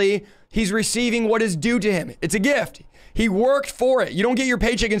 Obviously, he's receiving what is due to him. It's a gift. He worked for it. You don't get your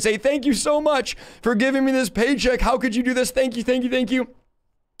paycheck and say, thank you so much for giving me this paycheck. How could you do this? Thank you, thank you, thank you.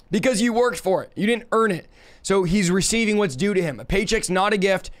 Because you worked for it. You didn't earn it. So he's receiving what's due to him. A paycheck's not a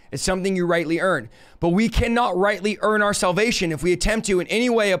gift. It's something you rightly earn. But we cannot rightly earn our salvation. If we attempt to in any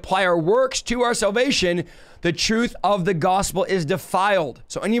way apply our works to our salvation, the truth of the gospel is defiled.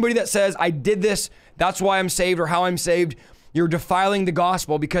 So anybody that says, I did this, that's why I'm saved or how I'm saved, you're defiling the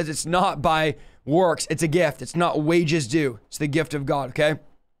gospel because it's not by works. It's a gift. It's not wages due. It's the gift of God, okay?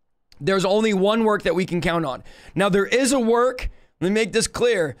 There's only one work that we can count on. Now, there is a work, let me make this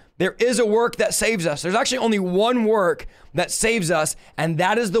clear. There is a work that saves us. There's actually only one work that saves us, and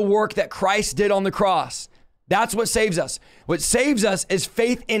that is the work that Christ did on the cross. That's what saves us. What saves us is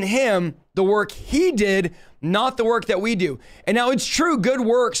faith in him, the work he did, not the work that we do. And now it's true, good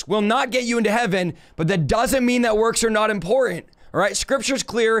works will not get you into heaven, but that doesn't mean that works are not important. All right, scripture's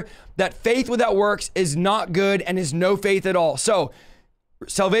clear that faith without works is not good and is no faith at all. So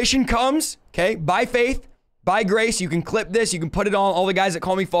salvation comes, okay, by faith, by grace. You can clip this, you can put it on all the guys that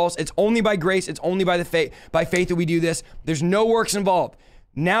call me false. It's only by grace, it's only by faith that we do this. There's no works involved.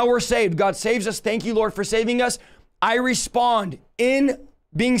 Now we're saved. God saves us. Thank you, Lord, for saving us. I respond in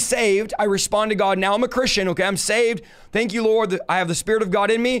being saved. I respond to God. Now I'm a Christian, okay? I'm saved. Thank you, Lord, that I have the Spirit of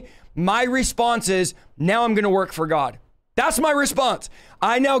God in me. My response is, now I'm going to work for God. That's my response.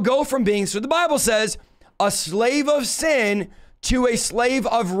 I now go from being, so the Bible says, a slave of sin to a slave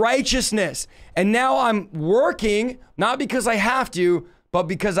of righteousness. And now I'm working, not because I have to, but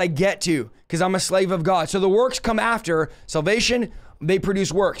because I get to, because I'm a slave of God. So the works come after salvation. They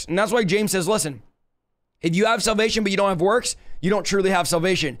produce works. And that's why James says, listen, if you have salvation, but you don't have works, you don't truly have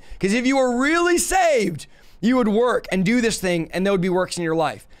salvation. Because if you were really saved, you would work and do this thing, and there would be works in your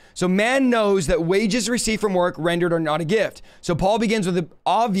life. So man knows that wages received from work rendered are not a gift. So Paul begins with the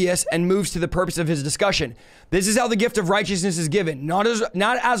obvious and moves to the purpose of his discussion. This is how the gift of righteousness is given, not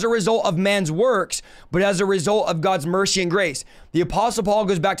as a result of man's works, but as a result of God's mercy and grace. The Apostle Paul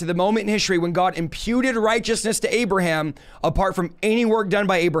goes back to the moment in history when God imputed righteousness to Abraham apart from any work done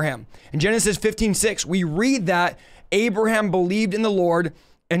by Abraham. In Genesis 15:6, we read that Abraham believed in the Lord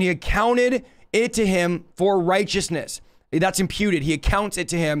and he accounted it to him for righteousness. That's imputed. He accounts it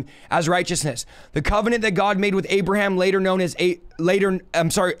to him as righteousness. The covenant that God made with Abraham, later known as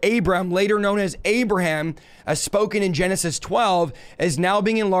Abram, later known as Abraham, as spoken in Genesis 12, is now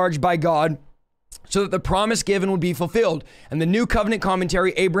being enlarged by God so that the promise given would be fulfilled. And the New Covenant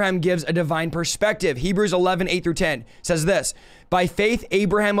commentary, Abraham gives a divine perspective. Hebrews 11:8-10 says this: by faith,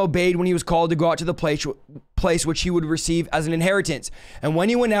 Abraham obeyed when he was called to go out to the place which he would receive as an inheritance. And when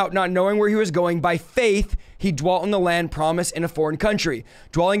he went out, not knowing where he was going, by faith, he dwelt in the land promised in a foreign country,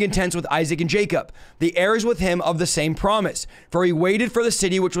 dwelling in tents with Isaac and Jacob, the heirs with him of the same promise. For he waited for the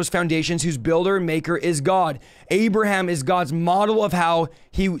city which was foundations, whose builder and maker is God. Abraham is God's model of how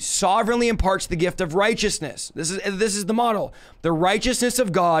he sovereignly imparts the gift of righteousness. This is the model. The righteousness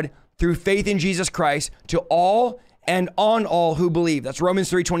of God through faith in Jesus Christ to all and on all who believe. That's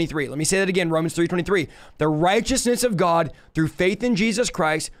Romans 3:23. Let me say that again, Romans 3:23. The righteousness of God through faith in Jesus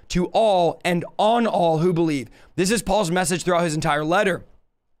Christ to all and on all who believe. This is Paul's message throughout his entire letter.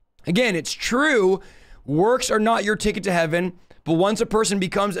 Again, it's true, works are not your ticket to heaven, but once a person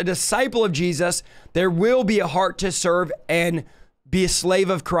becomes a disciple of Jesus, there will be a heart to serve and be a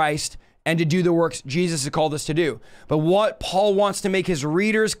slave of Christ and to do the works Jesus has called us to do. But what Paul wants to make his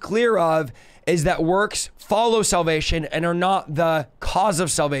readers clear of is that works follow salvation and are not the cause of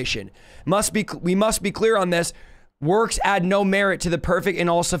salvation. We must be clear on this. Works add no merit to the perfect and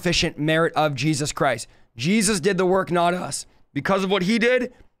all-sufficient merit of Jesus Christ. Jesus did the work, not us. Because of what he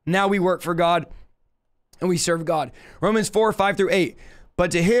did, now we work for God and we serve God. Romans 4:5-8.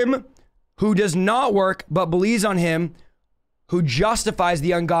 But to him who does not work, but believes on him who justifies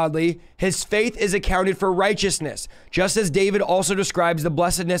the ungodly, his faith is accounted for righteousness. Just as David also describes the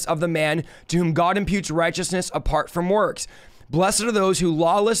blessedness of the man to whom God imputes righteousness apart from works. Blessed are those whose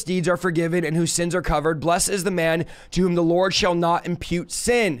lawless deeds are forgiven and whose sins are covered. Blessed is the man to whom the Lord shall not impute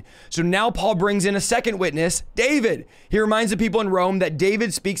sin. So now Paul brings in a second witness, David. He reminds the people in Rome that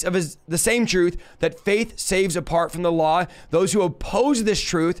David speaks of the same truth, that faith saves apart from the law. Those who oppose this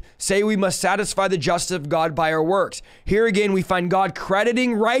truth say we must satisfy the justice of God by our works. Here again, we find God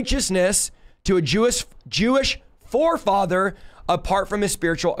crediting righteousness to a Jewish forefather apart from his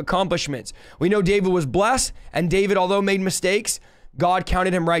spiritual accomplishments. We know David was blessed, and David, although made mistakes, God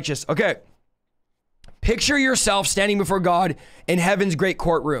counted him righteous. Okay. Picture yourself standing before God in heaven's great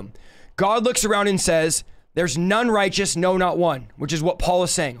courtroom. God looks around and says, there's none righteous, no, not one, which is what Paul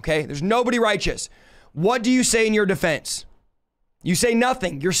is saying, okay? There's nobody righteous. What do you say in your defense? You say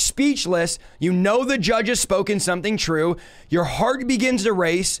nothing. You're speechless. You know the judge has spoken something true. Your heart begins to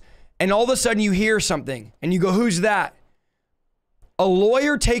race, and all of a sudden you hear something, and you go, who's that? A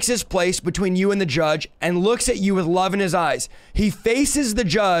lawyer takes his place between you and the judge and looks at you with love in his eyes. He faces the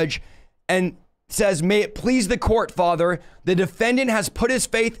judge and says, may it please the court, Father, the defendant has put his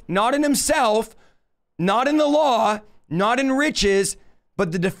faith not in himself, not in the law, not in riches,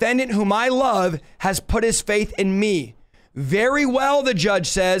 but the defendant whom I love has put his faith in me. Very well, the judge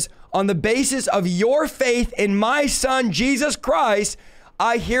says, on the basis of your faith in my son, Jesus Christ,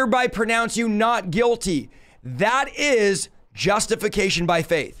 I hereby pronounce you not guilty. That is justification by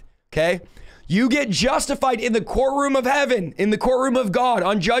faith, okay? You get justified in the courtroom of heaven, in the courtroom of God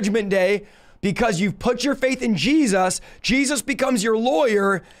on Judgment Day, because you've put your faith in Jesus. Jesus becomes your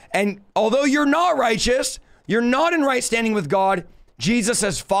lawyer, and although you're not righteous, you're not in right standing with God, Jesus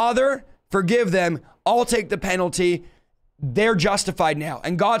says, Father, forgive them. I'll take the penalty. They're justified now.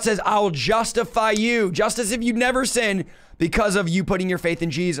 And God says, I'll justify you, just as if you'd never sinned, because of you putting your faith in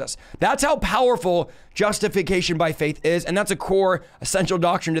Jesus. That's how powerful justification by faith is, and that's a core, essential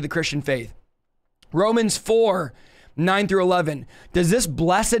doctrine to the Christian faith. Romans 4, 9 through 11. Does this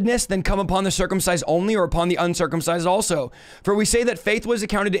blessedness then come upon the circumcised only, or upon the uncircumcised also? For we say that faith was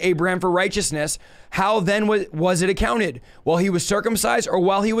accounted to Abraham for righteousness. How then was it accounted? While he was circumcised, or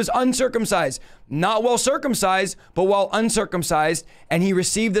while he was uncircumcised? Not while circumcised, but while uncircumcised. And he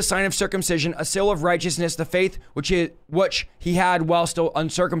received the sign of circumcision, a seal of righteousness, the faith which he had while still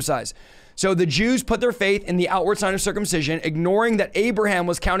uncircumcised. So the Jews put their faith in the outward sign of circumcision, ignoring that Abraham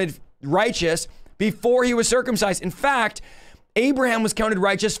was counted righteous before he was circumcised. In fact, Abraham was counted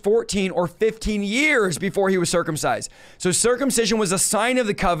righteous 14 or 15 years before he was circumcised. So circumcision was a sign of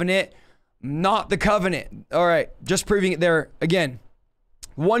the covenant, not the covenant. All right, just proving it there again.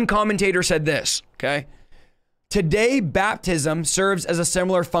 One commentator said this, okay? Today, baptism serves as a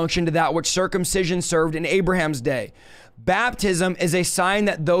similar function to that which circumcision served in Abraham's day. Baptism is a sign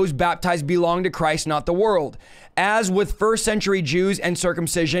that those baptized belong to Christ, not the world. As with first century Jews and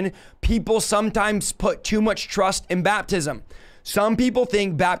circumcision, people sometimes put too much trust in baptism. Some people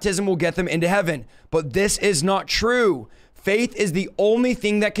think baptism will get them into heaven, but this is not true. Faith is the only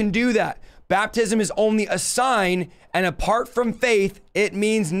thing that can do that. Baptism is only a sign, and apart from faith, it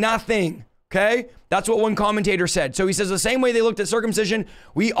means nothing. Okay? That's what one commentator said. So he says the same way they looked at circumcision,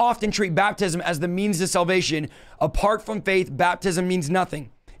 we often treat baptism as the means to salvation. Apart from faith, baptism means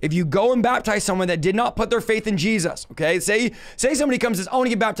nothing. If you go and baptize someone that did not put their faith in Jesus, okay? Say somebody comes and says, I want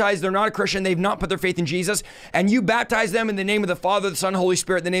to get baptized. They're not a Christian. They've not put their faith in Jesus. And you baptize them in the name of the Father, the Son, Holy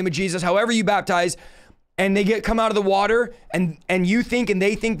Spirit, in the name of Jesus, however you baptize, and they come out of the water, and you think and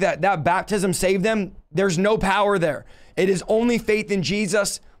they think that baptism saved them, there's no power there. It is only faith in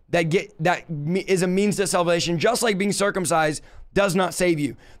Jesus that is a means to salvation, just like being circumcised does not save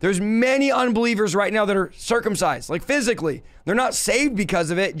you. There's many unbelievers right now that are circumcised, like physically. They're not saved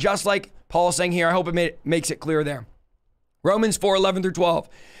because of it, just like Paul is saying here. I hope it makes it clear there. Romans 4, 11 through 12.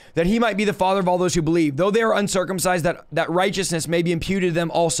 That he might be the father of all those who believe, though they are uncircumcised, that righteousness may be imputed to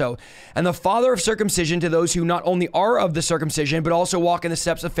them also. And the father of circumcision to those who not only are of the circumcision, but also walk in the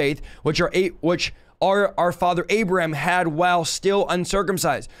steps of faith, which our father Abraham had while still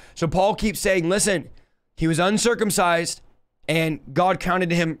uncircumcised. So Paul keeps saying, listen, he was uncircumcised and God counted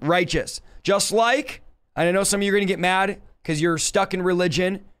to him righteous. Just like, and I know some of you are going to get mad because you're stuck in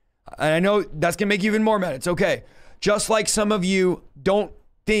religion. And I know that's going to make you even more mad. It's okay. Just like some of you don't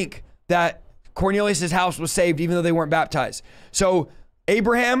think that Cornelius' house was saved even though they weren't baptized. So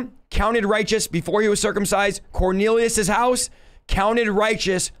Abraham counted righteous before he was circumcised. Cornelius' house counted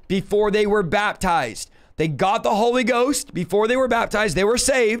righteous before they were baptized. They got the Holy Ghost before they were baptized. They were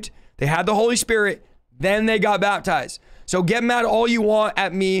saved. They had the Holy Spirit. Then they got baptized. So get mad all you want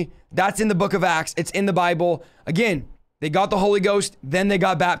at me. That's in the book of Acts. It's in the Bible. Again, they got the Holy Ghost. Then they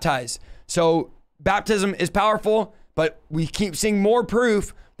got baptized. So baptism is powerful, but we keep seeing more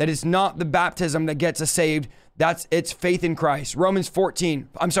proof that it's not the baptism that gets us saved. It's faith in Christ. Romans 4, 13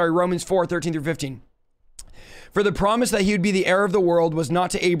 through 15. For the promise that he would be the heir of the world was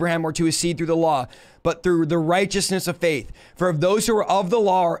not to Abraham or to his seed through the law, but through the righteousness of faith. For if those who are of the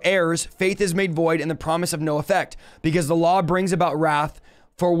law are heirs, faith is made void and the promise of no effect, because the law brings about wrath.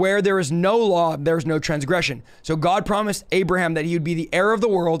 For where there is no law, there is no transgression. So God promised Abraham that he would be the heir of the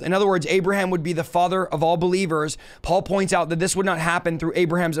world. In other words, Abraham would be the father of all believers. Paul points out that this would not happen through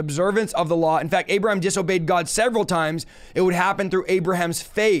Abraham's observance of the law. In fact, Abraham disobeyed God several times. It would happen through Abraham's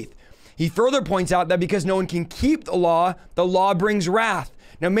faith. He further points out that because no one can keep the law brings wrath.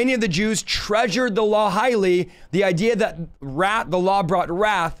 Now, many of the Jews treasured the law highly. The idea that the law brought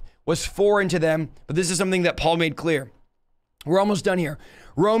wrath was foreign to them, but this is something that Paul made clear. We're almost done here.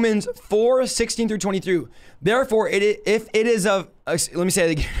 Romans 4, 16 through 22. Therefore, let me say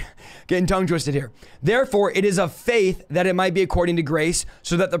it again, getting tongue twisted here. Therefore, it is of faith that it might be according to grace,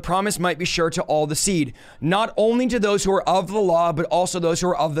 so that the promise might be sure to all the seed, not only to those who are of the law, but also those who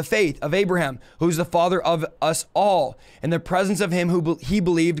are of the faith of Abraham, who is the father of us all, in the presence of him who he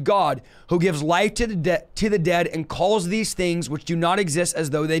believed God, who gives life to the dead and calls these things which do not exist as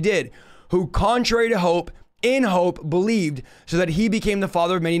though they did, who contrary to hope in hope believed, so that he became the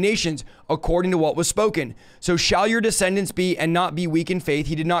father of many nations, according to what was spoken. So shall your descendants be, and not be weak in faith.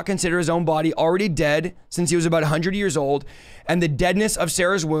 He did not consider his own body already dead, since he was about 100 years old, and the deadness of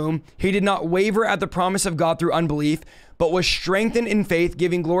Sarah's womb. He did not waver at the promise of God through unbelief, but was strengthened in faith,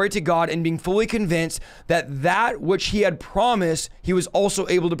 giving glory to God, and being fully convinced that which he had promised, he was also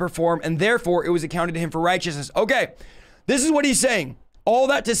able to perform, and therefore it was accounted to him for righteousness. Okay, this is what he's saying. All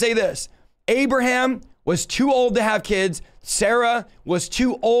that to say this: Abraham was too old to have kids. Sarah was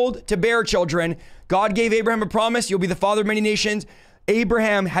too old to bear children. God gave Abraham a promise: you'll be the father of many nations.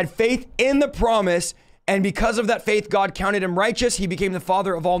 Abraham had faith in the promise, and because of that faith, God counted him righteous. He became the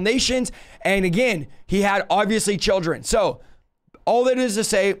father of all nations. And again, he had obviously children. So all that is to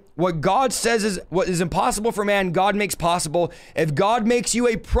say, what God says is what is impossible for man, God makes possible. If God makes you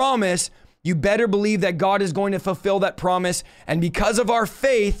a promise, you better believe that God is going to fulfill that promise. And because of our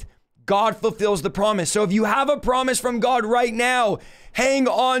faith, God fulfills the promise. So if you have a promise from God right now, hang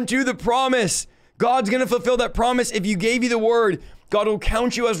on to the promise. God's going to fulfill that promise. If you gave you the word, God will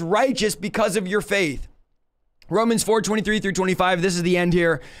count you as righteous because of your faith. Romans 4:23 through 25, this is the end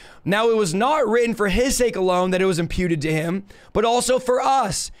here. Now it was not written for his sake alone that it was imputed to him, but also for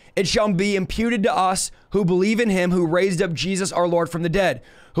us. It shall be imputed to us who believe in him who raised up Jesus our Lord from the dead,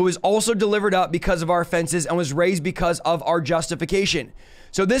 who was also delivered up because of our offenses and was raised because of our justification.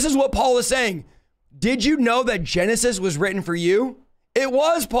 So this is what Paul is saying. Did you know that Genesis was written for you? It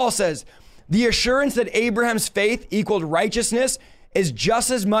was, Paul says. The assurance that Abraham's faith equaled righteousness is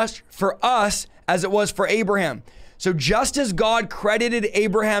just as much for us as it was for Abraham. So just as God credited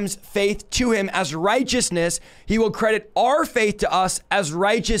Abraham's faith to him as righteousness, he will credit our faith to us as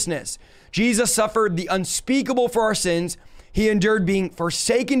righteousness. Jesus suffered the unspeakable for our sins. He endured being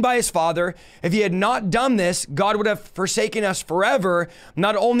forsaken by his Father. If he had not done this, God would have forsaken us forever.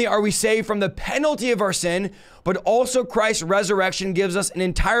 Not only are we saved from the penalty of our sin, but also Christ's resurrection gives us an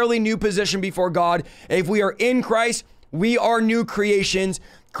entirely new position before God. If we are in Christ, we are new creations.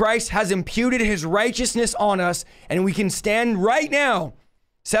 Christ has imputed his righteousness on us, and we can stand right now,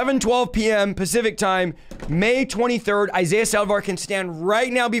 7:12 p.m. Pacific time, May 23rd. Isaiah Saldivar can stand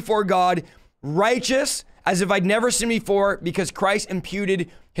right now before God, righteous as if I'd never seen before, because Christ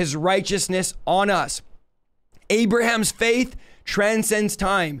imputed his righteousness on us. Abraham's faith transcends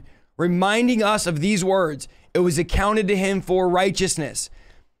time, reminding us of these words: it was accounted to him for righteousness,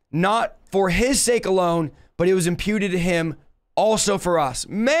 not for his sake alone, but it was imputed to him also for us.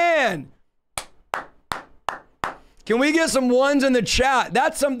 Man, can we get some ones in the chat?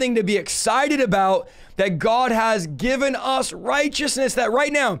 That's something to be excited about, that God has given us righteousness, that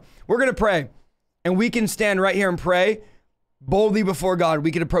right now we're going to pray and we can stand right here and pray boldly before God.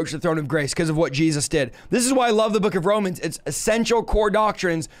 We can approach the throne of grace because of what Jesus did. This is why I love the book of Romans. It's essential core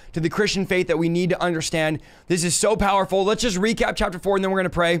doctrines to the Christian faith that we need to understand. This is so powerful. Let's just recap chapter 4 and then we're going to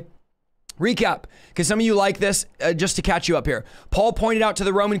pray. Recap, because some of you like this, just to catch you up here. Paul pointed out to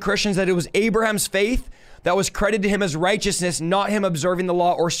the Roman Christians that it was Abraham's faith that was credited to him as righteousness, not him observing the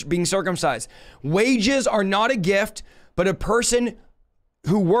law or being circumcised. Wages are not a gift, but a person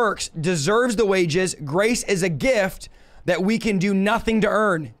who works deserves the wages. Grace is a gift that we can do nothing to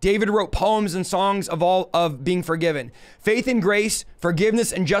earn. David wrote poems and songs of being forgiven. Faith and grace,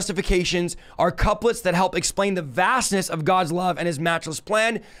 forgiveness and justifications are couplets that help explain the vastness of God's love and his matchless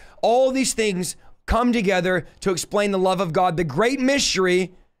plan. All these things come together to explain the love of God, the great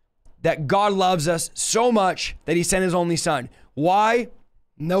mystery that God loves us so much that he sent his only son. Why?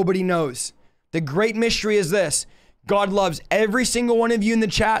 Nobody knows. The great mystery is this: God loves every single one of you in the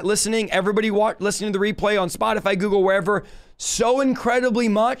chat, listening, everybody listening to the replay on Spotify, Google, wherever, so incredibly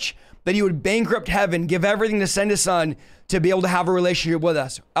much that he would bankrupt heaven, give everything to send his son to be able to have a relationship with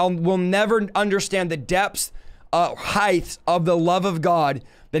us. We'll never understand the depths, heights of the love of God,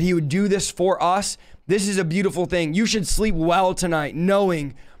 that he would do this for us. This is a beautiful thing. You should sleep well tonight,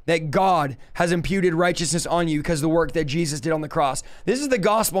 knowing that God has imputed righteousness on you because of the work that Jesus did on the cross. This is the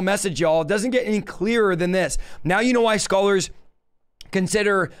gospel message, y'all. It doesn't get any clearer than this. Now you know why scholars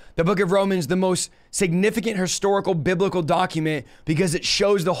consider the book of Romans the most significant historical biblical document, because it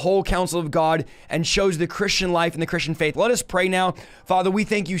shows the whole counsel of God and shows the Christian life and the Christian faith. Let us pray now. Father, we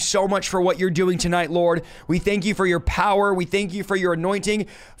thank you so much for what you're doing tonight, Lord. We thank you for your power. We thank you for your anointing.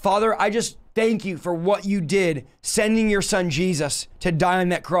 Father, I just thank you for what you did, sending your son Jesus to die on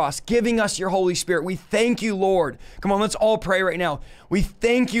that cross, giving us your Holy Spirit. We thank you, Lord. Come on, let's all pray right now. We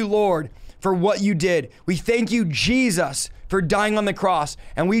thank you, Lord, for what you did. We thank you, Jesus, for dying on the cross.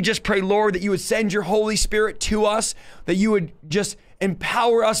 And we just pray, Lord, that you would send your Holy Spirit to us, that you would just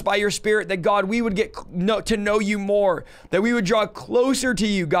Empower us by your Spirit that, God, we would get to know you more, that we would draw closer to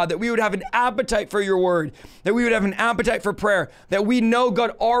you, God, that we would have an appetite for your word, that we would have an appetite for prayer, that we know,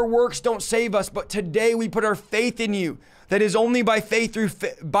 God, our works don't save us, but today we put our faith in you, that is only by faith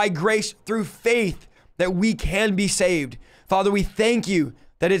by grace through faith that we can be saved. Father, we thank you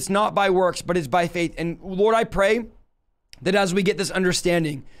that it's not by works, but it's by faith. And Lord, I pray that as we get this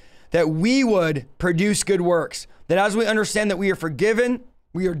understanding, that we would produce good works, that as we understand that we are forgiven,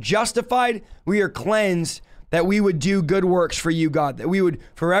 we are justified, we are cleansed, that we would do good works for you, God, that we would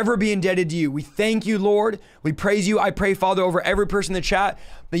forever be indebted to you. We thank you, Lord. We praise you. I pray, Father, over every person in the chat,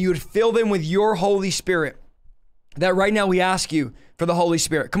 that you would fill them with your Holy Spirit, that right now we ask you for the Holy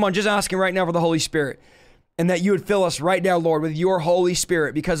Spirit. Come on, just ask him right now for the Holy Spirit. And that you would fill us right now, Lord, with your Holy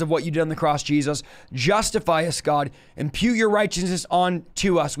Spirit because of what you did on the cross, Jesus. Justify us, God. Impute your righteousness on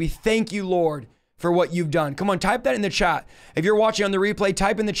to us. We thank you, Lord, for what you've done. Come on, type that in the chat. If you're watching on the replay,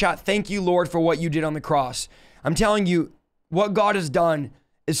 type in the chat, thank you, Lord, for what you did on the cross. I'm telling you, what God has done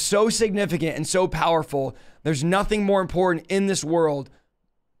is so significant and so powerful. There's nothing more important in this world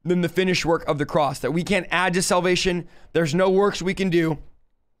than the finished work of the cross, that we can't add to salvation. There's no works we can do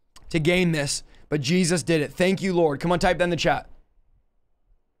to gain this, but Jesus did it. Thank you, Lord. Come on, type that in the chat.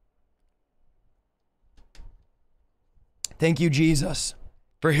 Thank you, Jesus,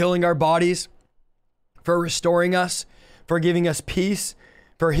 for healing our bodies, for restoring us, for giving us peace,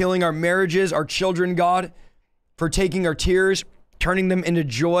 for healing our marriages, our children, God, for taking our tears, turning them into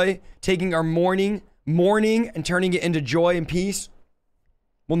joy, taking our mourning and turning it into joy and peace.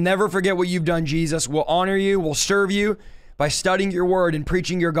 We'll never forget what you've done, Jesus. We'll honor you. We'll serve you by studying your word and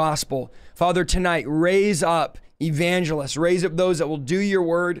preaching your gospel. Father, tonight, raise up evangelists, raise up those that will do your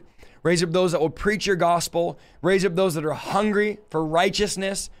word, raise up those that will preach your gospel, raise up those that are hungry for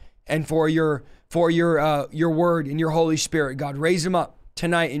righteousness and for your word and your Holy Spirit. God, raise them up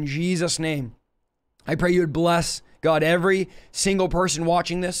tonight in Jesus' name. I pray you would bless, God, every single person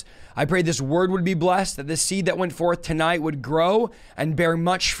watching this. I pray this word would be blessed, that the seed that went forth tonight would grow and bear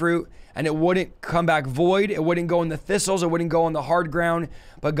much fruit, and it wouldn't come back void. It wouldn't go in the thistles. It wouldn't go on the hard ground,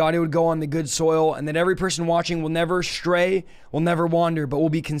 but God, it would go on the good soil, and that every person watching will never stray, will never wander, but will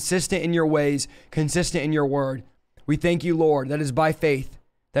be consistent in your ways, consistent in your word. We thank you, Lord. That is by faith.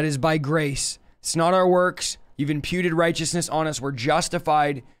 That is by grace. It's not our works. You've imputed righteousness on us. We're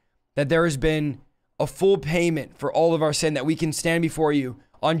justified, that there has been a full payment for all of our sin, that we can stand before you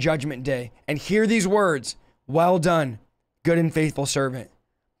on judgment day and hear these words, well done, good and faithful servant.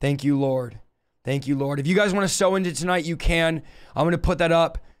 Thank you, Lord. Thank you, Lord. If you guys want to sow into tonight, you can. I'm going to put that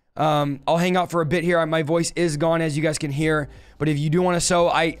up. I'll hang out for a bit here. My voice is gone, as you guys can hear. But if you do want to sow,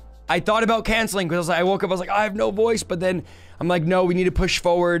 I thought about canceling because I woke up, I was like, I have no voice. But then I'm like, no, we need to push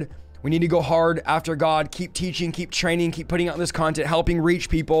forward. We need to go hard after God, keep teaching, keep training, keep putting out this content, helping reach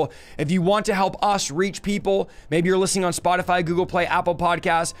people. If you want to help us reach people, maybe you're listening on Spotify, Google Play, Apple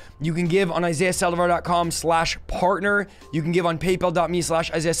Podcasts, you can give on IsaiahSaldivar.com/partner. You can give on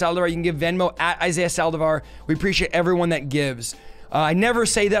PayPal.me/IsaiahSaldivar. You can give Venmo at Isaiah Saldivar. We appreciate everyone that gives. I never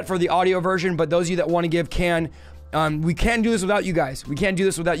say that for the audio version, but those of you that want to give can. We can't do this without you guys. We can't do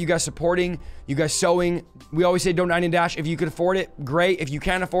this without you guys supporting, you guys sowing. We always say don't dine and dash. If you could afford it, great. If you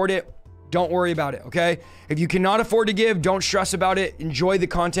can't afford it, don't worry about it, okay? If you cannot afford to give, don't stress about it. Enjoy the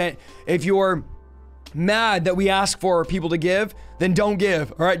content. If you're mad that we ask for people to give, then don't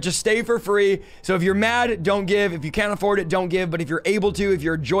give, all right? Just stay for free. So if you're mad, don't give. If you can't afford it, don't give. But if you're able to, if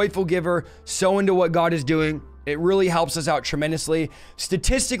you're a joyful giver, sow into what God is doing. It really helps us out tremendously.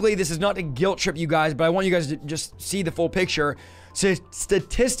 Statistically, this is not to guilt trip you guys, but I want you guys to just see the full picture. So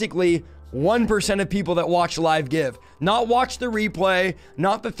statistically, 1% of people that watch live give. Not watch the replay,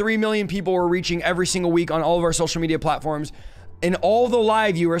 not the 3 million people we're reaching every single week on all of our social media platforms. In all the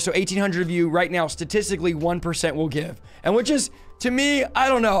live viewers, so 1,800 of you right now, statistically 1% will give. And which is, to me, I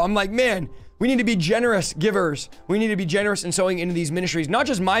don't know. I'm like, man, we need to be generous givers. We need to be generous in sowing into these ministries, not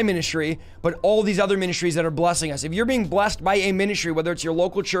just my ministry, but all these other ministries that are blessing us. If you're being blessed by a ministry, whether it's your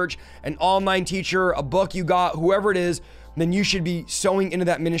local church, an online teacher, a book you got, whoever it is, then you should be sowing into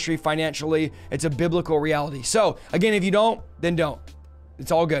that ministry financially. It's a biblical reality. So again, if you don't, then don't.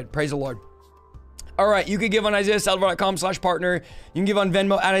 It's all good. Praise the Lord. All right, you can give on IsaiahSaldivar.com/partner. You can give on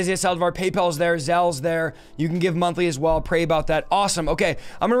Venmo at Isaiah Saldivar. PayPal's there, Zelle's there. You can give monthly as well. Pray about that. Awesome. Okay,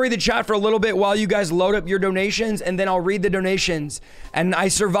 I'm gonna read the chat for a little bit while you guys load up your donations, and then I'll read the donations. And I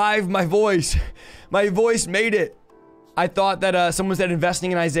survived my voice. My voice made it. I thought that someone said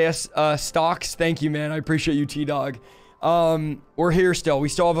investing in Isaiah stocks. Thank you, man. I appreciate you, T-Dog. We're here still. We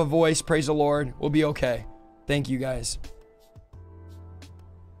still have a voice. Praise the Lord. We'll be okay. Thank you, guys.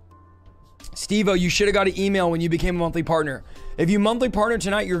 Steve-O, you should have got an email when you became a monthly partner. If you monthly partner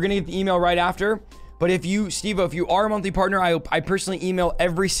tonight, you're going to get the email right after. But if you, Steve-O, if you are a monthly partner, I personally email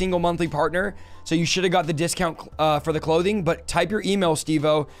every single monthly partner. So you should have got the discount for the clothing. But type your email,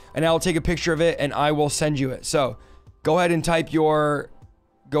 Steve-O, and I'll take a picture of it and I will send you it. So go ahead and type your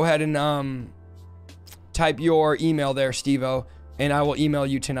email there, Steve-O, and I will email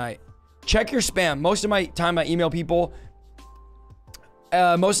you tonight. Check your spam. Most of my time I email people,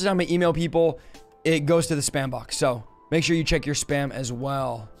 it goes to the spam box. So make sure you check your spam as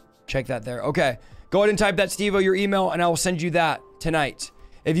well. Check that there. Okay. Go ahead and type that, Steve-O, your email, and I will send you that tonight.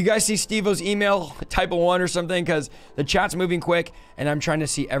 If you guys see Steve-O's email, type a 1 or something, because the chat's moving quick and I'm trying to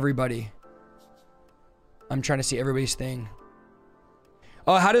see everybody. I'm trying to see everybody's thing.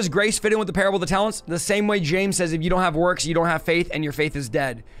 How does grace fit in with the parable of the talents? The same way James says, if you don't have works, you don't have faith, and your faith is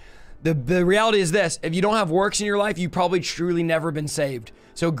dead. The reality is this: if you don't have works in your life, you've probably truly never been saved.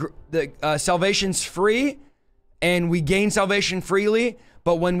 So salvation's free, and we gain salvation freely.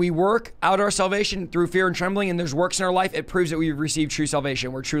 But when we work out our salvation through fear and trembling, and there's works in our life, it proves that we've received true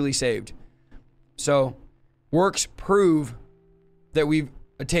salvation. We're truly saved. So works prove that we've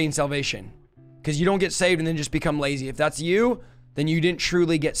attained salvation, because you don't get saved and then just become lazy. If that's you, then you didn't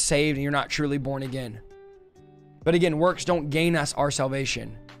truly get saved and you're not truly born again. But again, works don't gain us our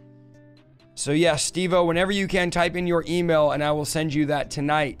salvation. So yes, Steve-O, whenever you can, type in your email and I will send you that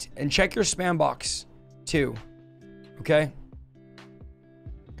tonight. And check your spam box too. Okay?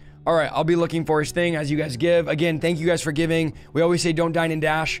 All right, I'll be looking for his thing as you guys give. Again, thank you guys for giving. We always say don't dine and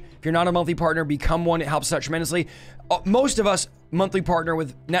dash. If you're not a monthly partner, become one. It helps out tremendously. Most of us monthly partner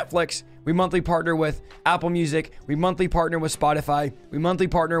with Netflix. We monthly partner with Apple Music. We monthly partner with Spotify. We monthly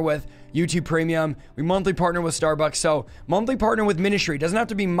partner with YouTube Premium. We monthly partner with Starbucks. So monthly partner with ministry. Doesn't have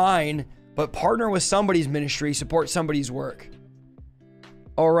to be mine, but partner with somebody's ministry. Support somebody's work.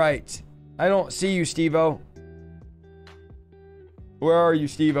 All right. I don't see you, Steve-O. Where are you,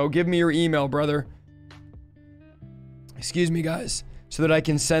 Steve-O? Give me your email, brother. Excuse me, guys, so that I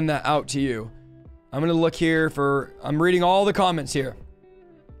can send that out to you. I'm going to look here for... I'm reading all the comments here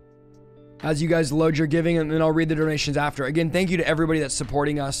as you guys load your giving, and then I'll read the donations after. Again, thank you to everybody that's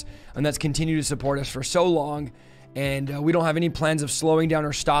supporting us and that's continued to support us for so long. And we don't have any plans of slowing down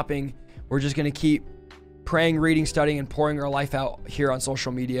or stopping. We're just going to keep praying, reading, studying, and pouring our life out here on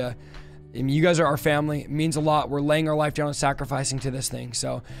social media. I mean, you guys are our family. It means a lot. We're laying our life down and sacrificing to this thing.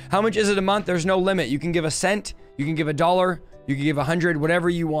 So how much is it a month? There's no limit. You can give a cent. You can give $1. You can give 100, whatever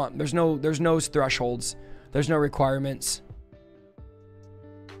you want. There's no thresholds. There's no requirements.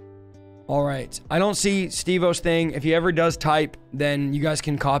 All right. I don't see Steve-O's thing. If he ever does type, then you guys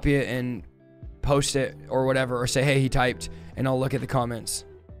can copy it and post it or whatever, or say, hey, he typed, and I'll look at the comments.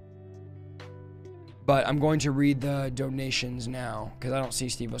 But I'm going to read the donations now because I don't see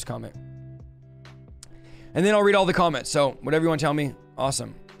Steve-O's comment. And then I'll read all the comments. So whatever you want to tell me,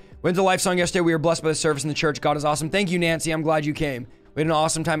 awesome. Went to Life Song yesterday. We were blessed by the service in the church. God is awesome. Thank you, Nancy. I'm glad you came. We had an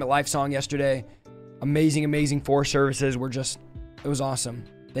awesome time at Life Song yesterday. Amazing, amazing 4 services. It was awesome.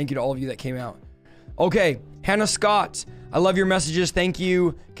 Thank you to all of you that came out. Okay, Hannah Scott. I love your messages. Thank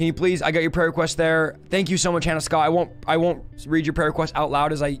you. Can you please, I got your prayer request there. Thank you so much, Hannah Scott. I won't read your prayer request out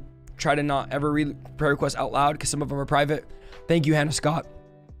loud, as I try to not ever read prayer requests out loud because some of them are private. Thank you, Hannah Scott.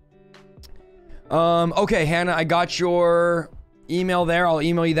 Okay, Hannah, I got your email there. I'll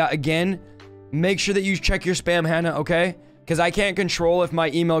email you that again. Make sure that you check your spam, Hannah, okay? Because I can't control if my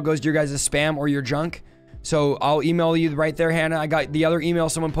email goes to your guys' spam or your junk. So I'll email you right there, Hannah. I got the other email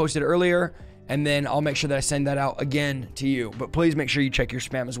someone posted earlier, and then I'll make sure that I send that out again to you. But please make sure you check your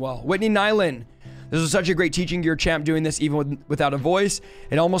spam as well. Whitney Nyland. This was such a great teaching. You're a champ doing this even without a voice.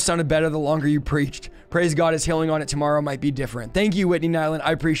 It almost sounded better the longer you preached. Praise God, his healing on it tomorrow might be different. Thank you, Whitney Nyland.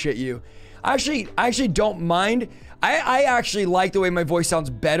 I appreciate you. I actually don't mind. I actually like the way my voice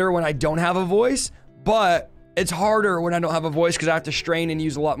sounds better when I don't have a voice, but it's harder when I don't have a voice because I have to strain and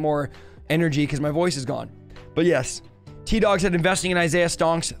use a lot more energy because my voice is gone. But yes, T-Dog said investing in Isaiah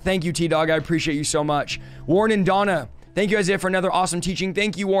stonks. Thank you, T-Dog. I appreciate you so much. Warren and Donna. Thank you, Isaiah, for another awesome teaching.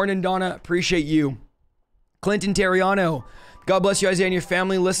 Thank you, Warren and Donna. Appreciate you. Clinton Terriano. God bless you, Isaiah, and your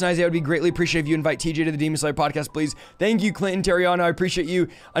family. Listen, Isaiah, it would be greatly appreciated if you invite TJ to the Demon Slayer podcast, please. Thank you, Clinton Terriano. I appreciate you.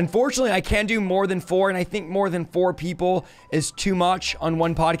 Unfortunately, I can't do more than 4, and I think more than 4 people is too much on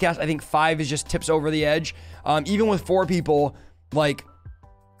one podcast. I think 5 is just tips over the edge. Even with 4 people, like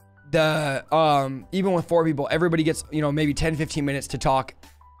even with 4 people, everybody gets, maybe 10, 15 minutes to talk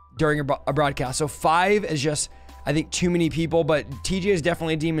during a broadcast. So 5 is just, I think, too many people, but TJ is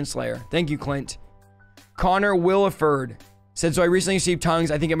definitely a Demon Slayer. Thank you, Clint. Connor Williford Said, so I recently received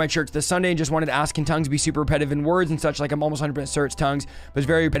tongues, I think at my church this Sunday, and just wanted to ask, can tongues be super repetitive in words and such? Like I'm almost 100% sure it's tongues, but it's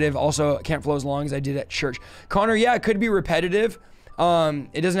very repetitive. Also, can't flow as long as I did at church. Connor, yeah, it could be repetitive.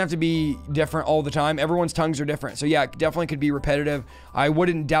 It doesn't have to be different all the time. Everyone's tongues are different. So yeah, it definitely could be repetitive. I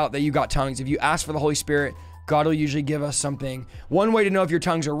wouldn't doubt that you got tongues. If you ask for the Holy Spirit, God will usually give us something. One way to know if your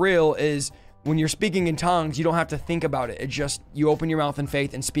tongues are real is when you're speaking in tongues, you don't have to think about it. It's just, you open your mouth in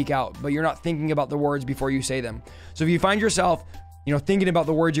faith and speak out, but you're not thinking about the words before you say them. So if you find yourself, thinking about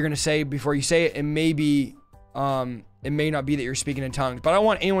the words you're going to say before you say it, it may not be that you're speaking in tongues, but I don't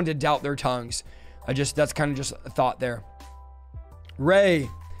want anyone to doubt their tongues. That's kind of just a thought there. Ray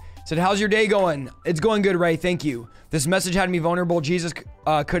said, how's your day going? It's going good, Ray. Thank you. This message had me vulnerable. Jesus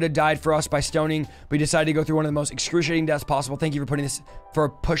could have died for us by stoning, but he decided to go through one of the most excruciating deaths possible. Thank you for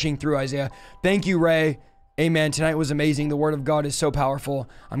pushing through, Isaiah. Thank you, Ray. Amen. Tonight was amazing. The word of God is so powerful.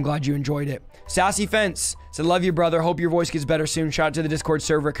 I'm glad you enjoyed it. Sassy Fence said, love you, brother. Hope your voice gets better soon. Shout out to the Discord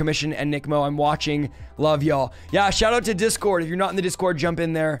server, Commission and Nick Mo. I'm watching. Love y'all. Yeah, shout out to Discord. If you're not in the Discord, jump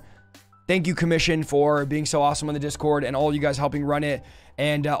in there. Thank you, Commission, for being so awesome on the Discord and all you guys helping run it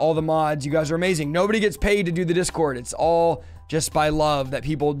and all the mods. You guys are amazing. Nobody gets paid to do the Discord. It's all just by love that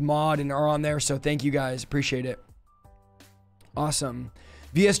people mod and are on there. So thank you guys. Appreciate it. Awesome.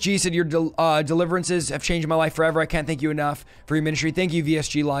 VSG said, your deliverances have changed my life forever. I can't thank you enough for your ministry. Thank you,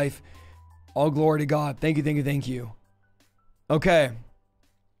 VSG Life. All glory to God. Thank you, thank you, thank you. Okay.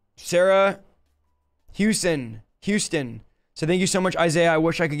 Sarah Houston. So thank you so much, Isaiah. I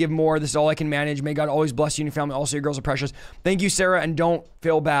wish I could give more. This is all I can manage. May God always bless you and your family. Also, your girls are precious. Thank you, Sarah, and don't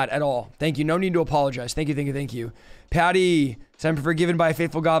feel bad at all. Thank you. No need to apologize. Thank you, thank you, thank you. Patty said, I'm forgiven by a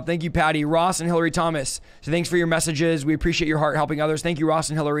faithful God. Thank you, Patty. Ross and Hillary Thomas. So thanks for your messages. We appreciate your heart helping others. Thank you, Ross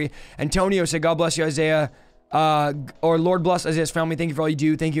and Hillary. Antonio said, God bless you, Isaiah. Or Lord bless Isaiah's family. Thank you for all you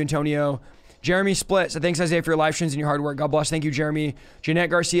do. Thank you, Antonio. Jeremy Split. So thanks, Isaiah, for your live streams and your hard work. God bless. Thank you, Jeremy. Jeanette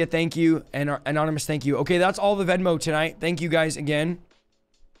Garcia, thank you. And Anonymous, thank you. Okay, that's all the Venmo tonight. Thank you guys again.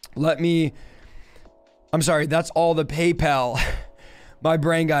 I'm sorry, that's all the PayPal. My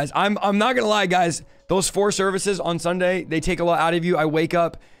brain, guys. I'm not gonna lie, guys. Those 4 services on Sunday, they take a lot out of you. I wake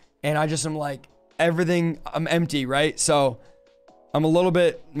up and I just am like, everything, I'm empty, right? So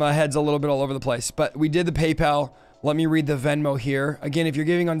my head's a little bit all over the place. But we did the PayPal. Let me read the Venmo here. Again, if you're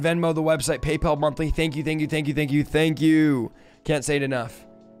giving on Venmo, the website, PayPal monthly, thank you, thank you, thank you, thank you, thank you. Can't say it enough.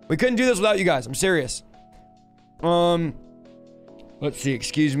 We couldn't do this without you guys. I'm serious. Let's see,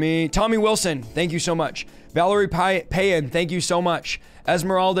 excuse me. Tommy Wilson, thank you so much. Valerie Payan, thank you so much.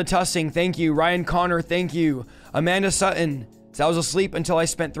 Esmeralda Tussing, thank you. Ryan Connor, thank you. Amanda Sutton, so I was asleep until I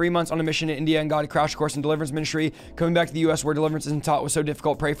spent 3 months on a mission in India and got a crash course in deliverance ministry. Coming back to the U.S. where deliverance isn't taught was so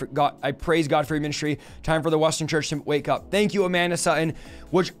difficult. I praise God for your ministry. Time for the Western Church to wake up. Thank you, Amanda Sutton.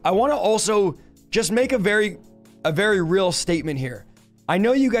 Which I want to also just make a very real statement here. I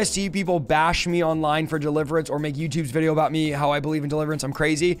know you guys see people bash me online for deliverance or make YouTube's video about me, how I believe in deliverance. I'm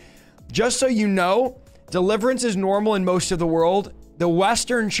crazy. Just so you know, deliverance is normal in most of the world. The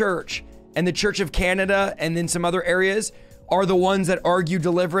Western Church and the Church of Canada and then some other areas are the ones that argue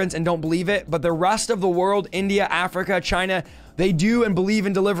deliverance and don't believe it. But the rest of the world, India, Africa, China, they do and believe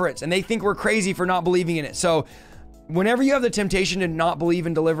in deliverance. And they think we're crazy for not believing in it. So whenever you have the temptation to not believe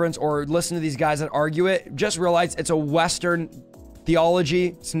in deliverance or listen to these guys that argue it, just realize it's a Western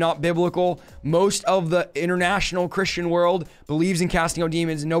theology. It's not biblical. Most of the international Christian world believes in casting out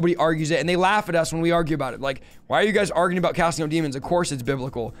demons and nobody argues it. And they laugh at us when we argue about it. Like, why are you guys arguing about casting out demons? Of course it's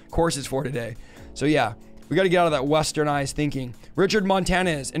biblical. Of course it's for today. So yeah. We got to get out of that westernized thinking. Richard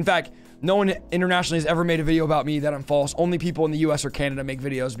Montanez. In fact, no one internationally has ever made a video about me that I'm false. Only people in the US or Canada make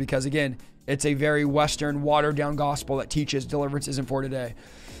videos because, again, it's a very Western, watered-down gospel that teaches deliverance isn't for today.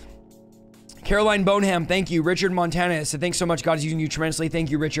 Caroline Boneham, thank you. Richard Montanez said, thanks so much. God is using you tremendously.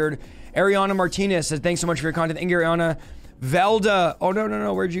 Thank you, Richard. Ariana Martinez said, thanks so much for your content. Thank you, Ariana. Velda. Oh,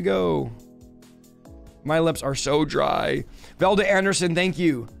 no. Where'd you go? My lips are so dry. Velda Anderson, thank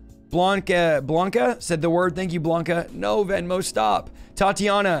you. Blanca said the word. Thank you, Blanca. No, Venmo, stop.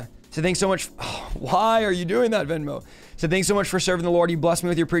 Tatiana said, thanks so much. Oh, why are you doing that, Venmo? Said, thanks so much for serving the Lord. You blessed me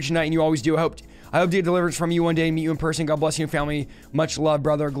with your preaching tonight, and you always do. I hope to get deliverance from you one day and meet you in person. God bless you and family. Much love,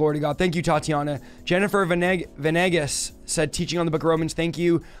 brother. Glory to God. Thank you, Tatiana. Jennifer Venegas said, teaching on the book of Romans. Thank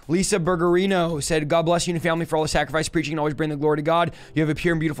you. Lisa Bergerino said, God bless you and family for all the sacrifice, preaching, and always bring the glory to God. You have a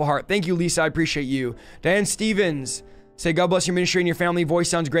pure and beautiful heart. Thank you, Lisa. I appreciate you. Diane Stevens say, God bless your ministry and your family. Voice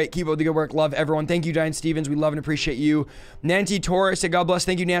sounds great. Keep up the good work. Love everyone. Thank you, Diane Stevens. We love and appreciate you. Nancy Torres said, God bless.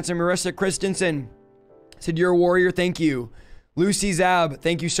 Thank you, Nancy. Marissa Christensen said, you're a warrior. Thank you. Lucy Zab,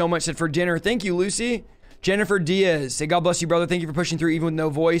 thank you so much. Said, for dinner. Thank you, Lucy. Jennifer Diaz said, God bless you, brother. Thank you for pushing through even with no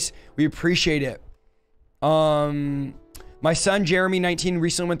voice. We appreciate it. My son, Jeremy, 19,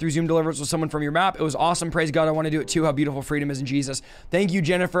 recently went through Zoom deliverance with someone from your map. It was awesome. Praise God. I want to do it too. How beautiful freedom is in Jesus. Thank you,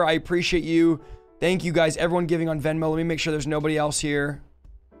 Jennifer. I appreciate you. Thank you, guys. Everyone giving on Venmo. Let me make sure there's nobody else here.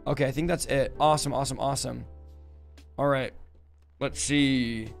 Okay, I think that's it. Awesome, awesome, awesome. All right. Let's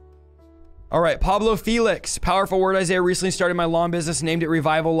see. All right, Pablo Felix. Powerful word, Isaiah. Recently started my lawn business, named it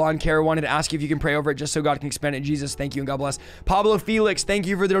Revival Lawn Care. Wanted to ask you if you can pray over it just so God can expand it. Jesus, thank you and God bless. Pablo Felix, thank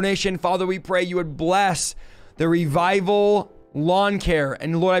you for the donation. Father, we pray you would bless the Revival Lawn Care.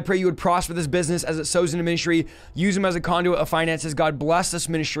 And Lord, I pray you would prosper this business as it sows into ministry. Use him as a conduit of finances. God bless this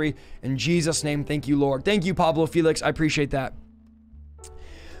ministry. In Jesus' name, thank you, Lord. Thank you, Pablo Felix. I appreciate that.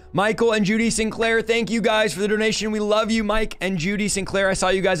 Michael and Judy Sinclair, thank you guys for the donation. We love you, Mike and Judy Sinclair. I saw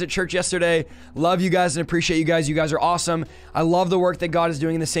you guys at church yesterday. Love you guys and appreciate you guys. You guys are awesome. I love the work that God is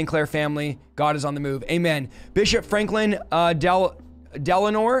doing in the Sinclair family. God is on the move. Amen. Bishop Franklin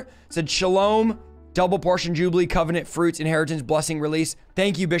Delanor said, Shalom, double portion Jubilee, covenant, fruits, inheritance, blessing, release.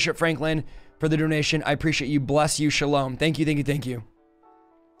 Thank you, Bishop Franklin, for the donation. I appreciate you. Bless you. Shalom. Thank you, thank you, thank you.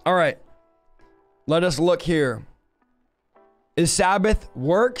 All right. Let us look here. Is Sabbath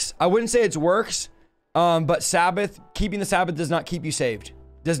works? I wouldn't say it's works, but keeping the Sabbath does not keep you saved.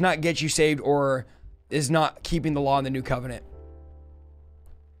 Does not get you saved, or is not keeping the law in the new covenant.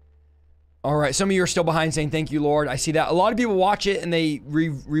 All right, some of you are still behind saying, thank you, Lord. I see that. A lot of people watch it and they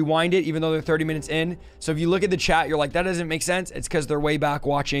rewind it even though they're 30 minutes in. So if you look at the chat, you're like, that doesn't make sense. It's because they're way back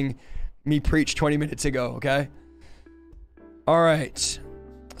watching me preach 20 minutes ago, okay? All right.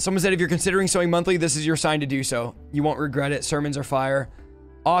 Someone said, if you're considering sowing monthly, this is your sign to do so. You won't regret it. Sermons are fire.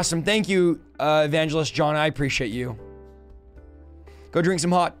 Awesome. Thank you, Evangelist John. I appreciate you. Go drink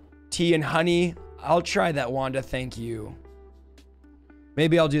some hot tea and honey. I'll try that, Wanda. Thank you.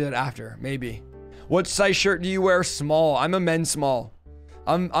 Maybe I'll do that after. Maybe. What size shirt do you wear? Small. I'm a men's small.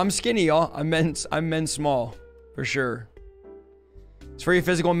 I'm skinny, y'all. I'm men's small for sure. It's for your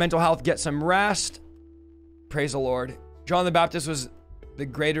physical and mental health. Get some rest. Praise the Lord. John the Baptist was the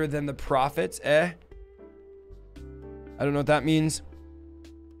greater than the prophets, I don't know what that means.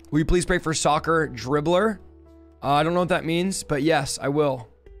 Will you please pray for soccer dribbler? I don't know what that means, but yes, I will.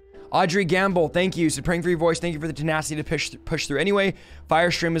 Audrey Gamble, thank you. So praying for your voice. Thank you for the tenacity to push through. Anyway,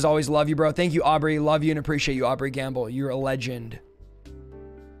 Firestream is always love you, bro. Thank you, Aubrey. Love you and appreciate you, Aubrey Gamble. You're a legend.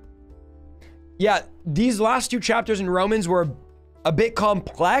 Yeah, these last two chapters in Romans were a bit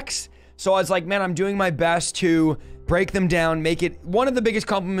complex. So I was like, man, I'm doing my best to break them down, make it. One of the biggest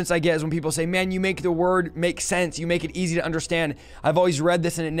compliments I get is when people say, man, you make the word make sense. You make it easy to understand. I've always read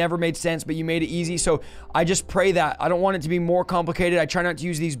this and it never made sense, but you made it easy. So I just pray that. I don't want it to be more complicated. I try not to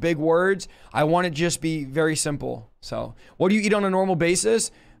use these big words. I want it to just be very simple. So what do you eat on a normal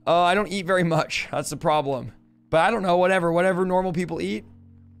basis? I don't eat very much. That's the problem. But I don't know, whatever normal people eat.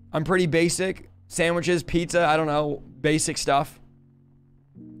 I'm pretty basic. Sandwiches, pizza, I don't know, basic stuff.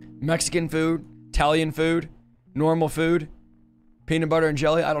 Mexican food, Italian food, normal food, peanut butter and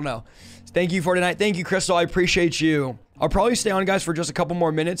jelly. I don't know. Thank you for tonight. Thank you, Crystal. I appreciate you. I'll probably stay on, guys, for just a couple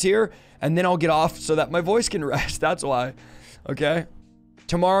more minutes here, and then I'll get off so that my voice can rest. That's why. Okay.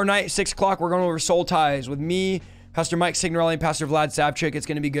 Tomorrow night, 6 o'clock, we're going over Soul Ties with me, Pastor Mike Signorelli, and Pastor Vlad Savchik. It's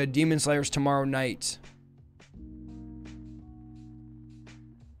going to be good. Demon Slayers tomorrow night.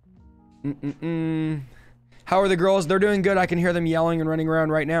 How are the girls? They're doing good. I can hear them yelling and running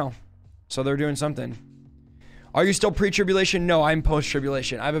around right now. So they're doing something. Are you still pre-tribulation? No, I'm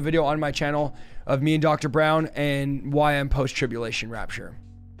post-tribulation. I have a video on my channel of me and Dr. Brown and why I'm post-tribulation rapture.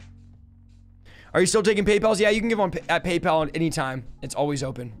 Are you still taking PayPals? Yeah, you can give on at PayPal at any time. It's always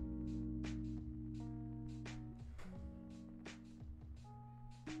open.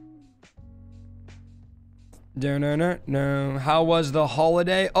 No. How was the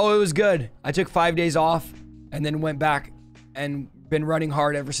holiday? Oh, it was good. I took 5 days off and then went back and been running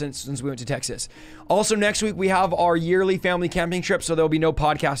hard ever since we went to Texas. Also, next week we have our yearly family camping trip, so there'll be no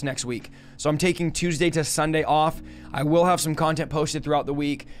podcast next week. So I'm taking Tuesday to Sunday off. I will have some content posted throughout the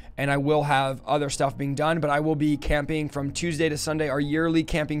week, and I will have other stuff being done, but I will be camping from Tuesday to Sunday. Our yearly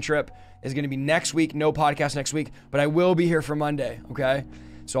camping trip is going to be next week. No podcast next week, but I will be here for Monday, okay?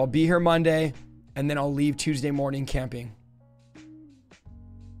 So I'll be here Monday, and then I'll leave Tuesday morning camping.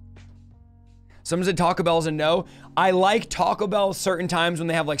 Someone said Taco Bell is a no. I like Taco Bell certain times when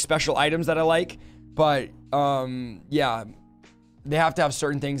they have like special items that I like, but yeah, they have to have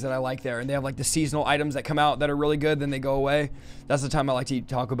certain things that I like there, and they have like the seasonal items that come out that are really good, then they go away. That's the time I like to eat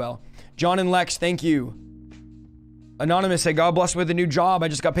Taco Bell. John and Lex, thank you. Anonymous said, God bless me with a new job. I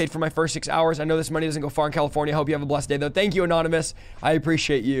just got paid for my first 6 hours. I know this money doesn't go far in California. I hope you have a blessed day though. Thank you, Anonymous. I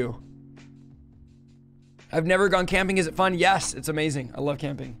appreciate you. I've never gone camping. Is it fun? Yes, it's amazing. I love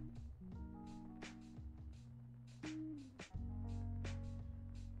camping.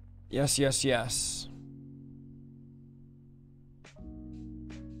 Yes, yes, yes.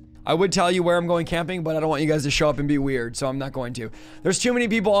 I would tell you where I'm going camping, but I don't want you guys to show up and be weird, so I'm not going to. There's too many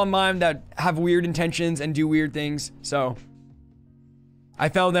people online that have weird intentions and do weird things, so I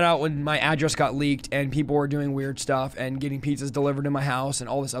found that out when my address got leaked and people were doing weird stuff and getting pizzas delivered to my house and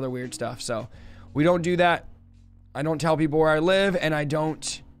all this other weird stuff. So we don't do that. I don't tell people where I live, and I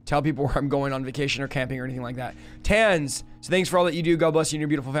don't tell people where I'm going on vacation or camping or anything like that. Tans, so thanks for all that you do. God bless you and your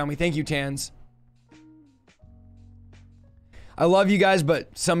beautiful family. Thank you, Tans. I love you guys,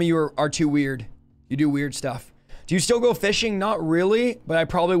 but some of you are too weird. You do weird stuff. Do you still go fishing? Not really, but I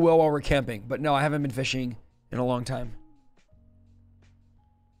probably will while we're camping. But no, I haven't been fishing in a long time.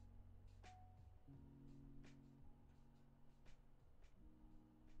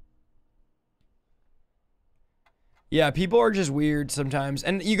 Yeah, people are just weird sometimes.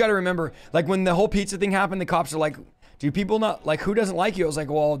 And you got to remember, like when the whole pizza thing happened, the cops are like, do people not, like, who doesn't like you? I was like,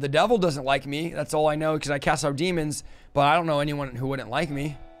 well, the devil doesn't like me. That's all I know because I cast out demons, but I don't know anyone who wouldn't like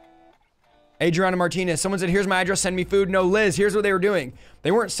me. Adriana Martinez, someone said, here's my address, send me food. No, Liz, here's what they were doing. They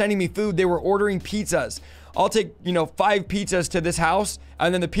weren't sending me food. They were ordering pizzas. I'll take, 5 pizzas to this house.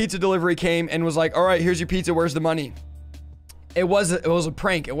 And then the pizza delivery came and was like, all right, here's your pizza. Where's the money? It was a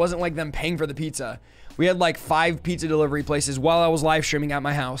prank. It wasn't like them paying for the pizza. We had like 5 pizza delivery places while I was live streaming at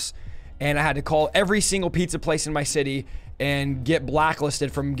my house. And I had to call every single pizza place in my city and get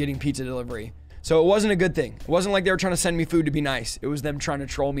blacklisted from getting pizza delivery. So it wasn't a good thing. It wasn't like they were trying to send me food to be nice. It was them trying to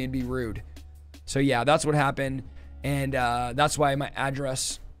troll me and be rude. So yeah, that's what happened. And that's why my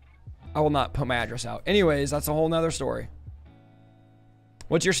address, I will not put my address out. Anyways, that's a whole nother story.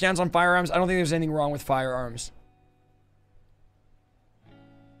 What's your stance on firearms? I don't think there's anything wrong with firearms.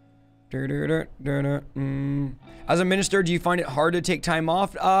 As a minister, do you find it hard to take time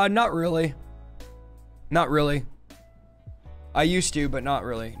off? Not really. Not really. I used to, but not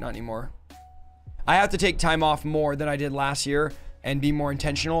really. Not anymore. I have to take time off more than I did last year and be more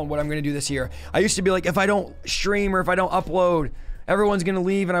intentional in what I'm going to do this year. I used to be like, if I don't stream or if I don't upload, everyone's going to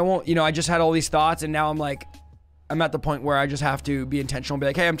leave and I won't, I just had all these thoughts, and now I'm like, I'm at the point where I just have to be intentional and be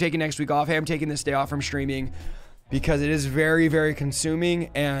like, hey, I'm taking next week off. Hey, I'm taking this day off from streaming, because it is very, very consuming,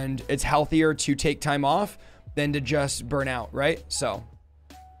 and it's healthier to take time off than to just burn out, right? So,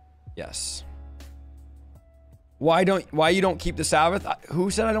 yes. Why you don't keep the Sabbath? Who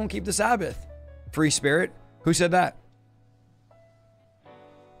said I don't keep the Sabbath? Free spirit? Who said that?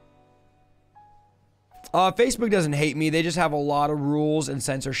 Facebook doesn't hate me. They just have a lot of rules and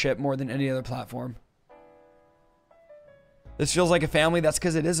censorship more than any other platform. This feels like a family. That's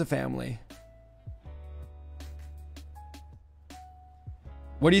because it is a family.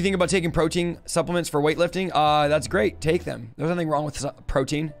 What do you think about taking protein supplements for weightlifting? That's great. Take them. There's nothing wrong with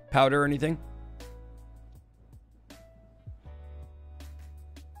protein powder or anything.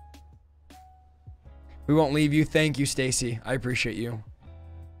 We won't leave you. Thank you, Stacy. I appreciate you.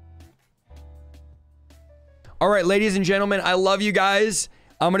 All right, ladies and gentlemen, I love you guys.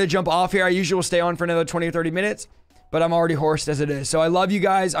 I'm going to jump off here. I usually will stay on for another 20 or 30 minutes, but I'm already hoarse as it is. So I love you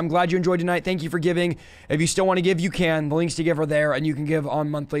guys. I'm glad you enjoyed tonight. Thank you for giving. If you still want to give, you can. The links to give are there, and you can give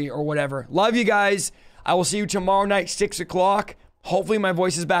on monthly or whatever. Love you guys. I will see you tomorrow night, 6 o'clock. Hopefully my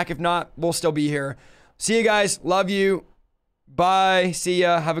voice is back. If not, we'll still be here. See you guys. Love you. Bye. See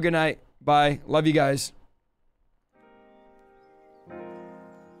ya. Have a good night. Bye. Love you guys.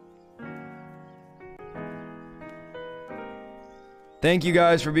 Thank you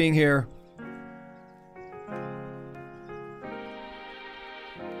guys for being here.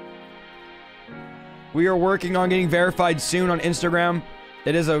 We are working on getting verified soon on Instagram.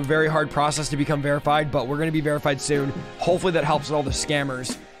 It is a very hard process to become verified, but we're going to be verified soon. Hopefully that helps with all the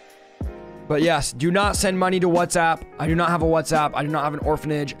scammers. But yes, do not send money to WhatsApp. I do not have a WhatsApp. I do not have an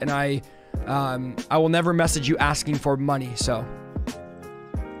orphanage, and I will never message you asking for money. So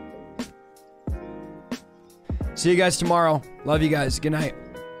see you guys tomorrow. Love you guys. Good night.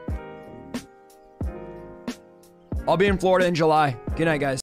 I'll be in Florida in July. Good night, guys.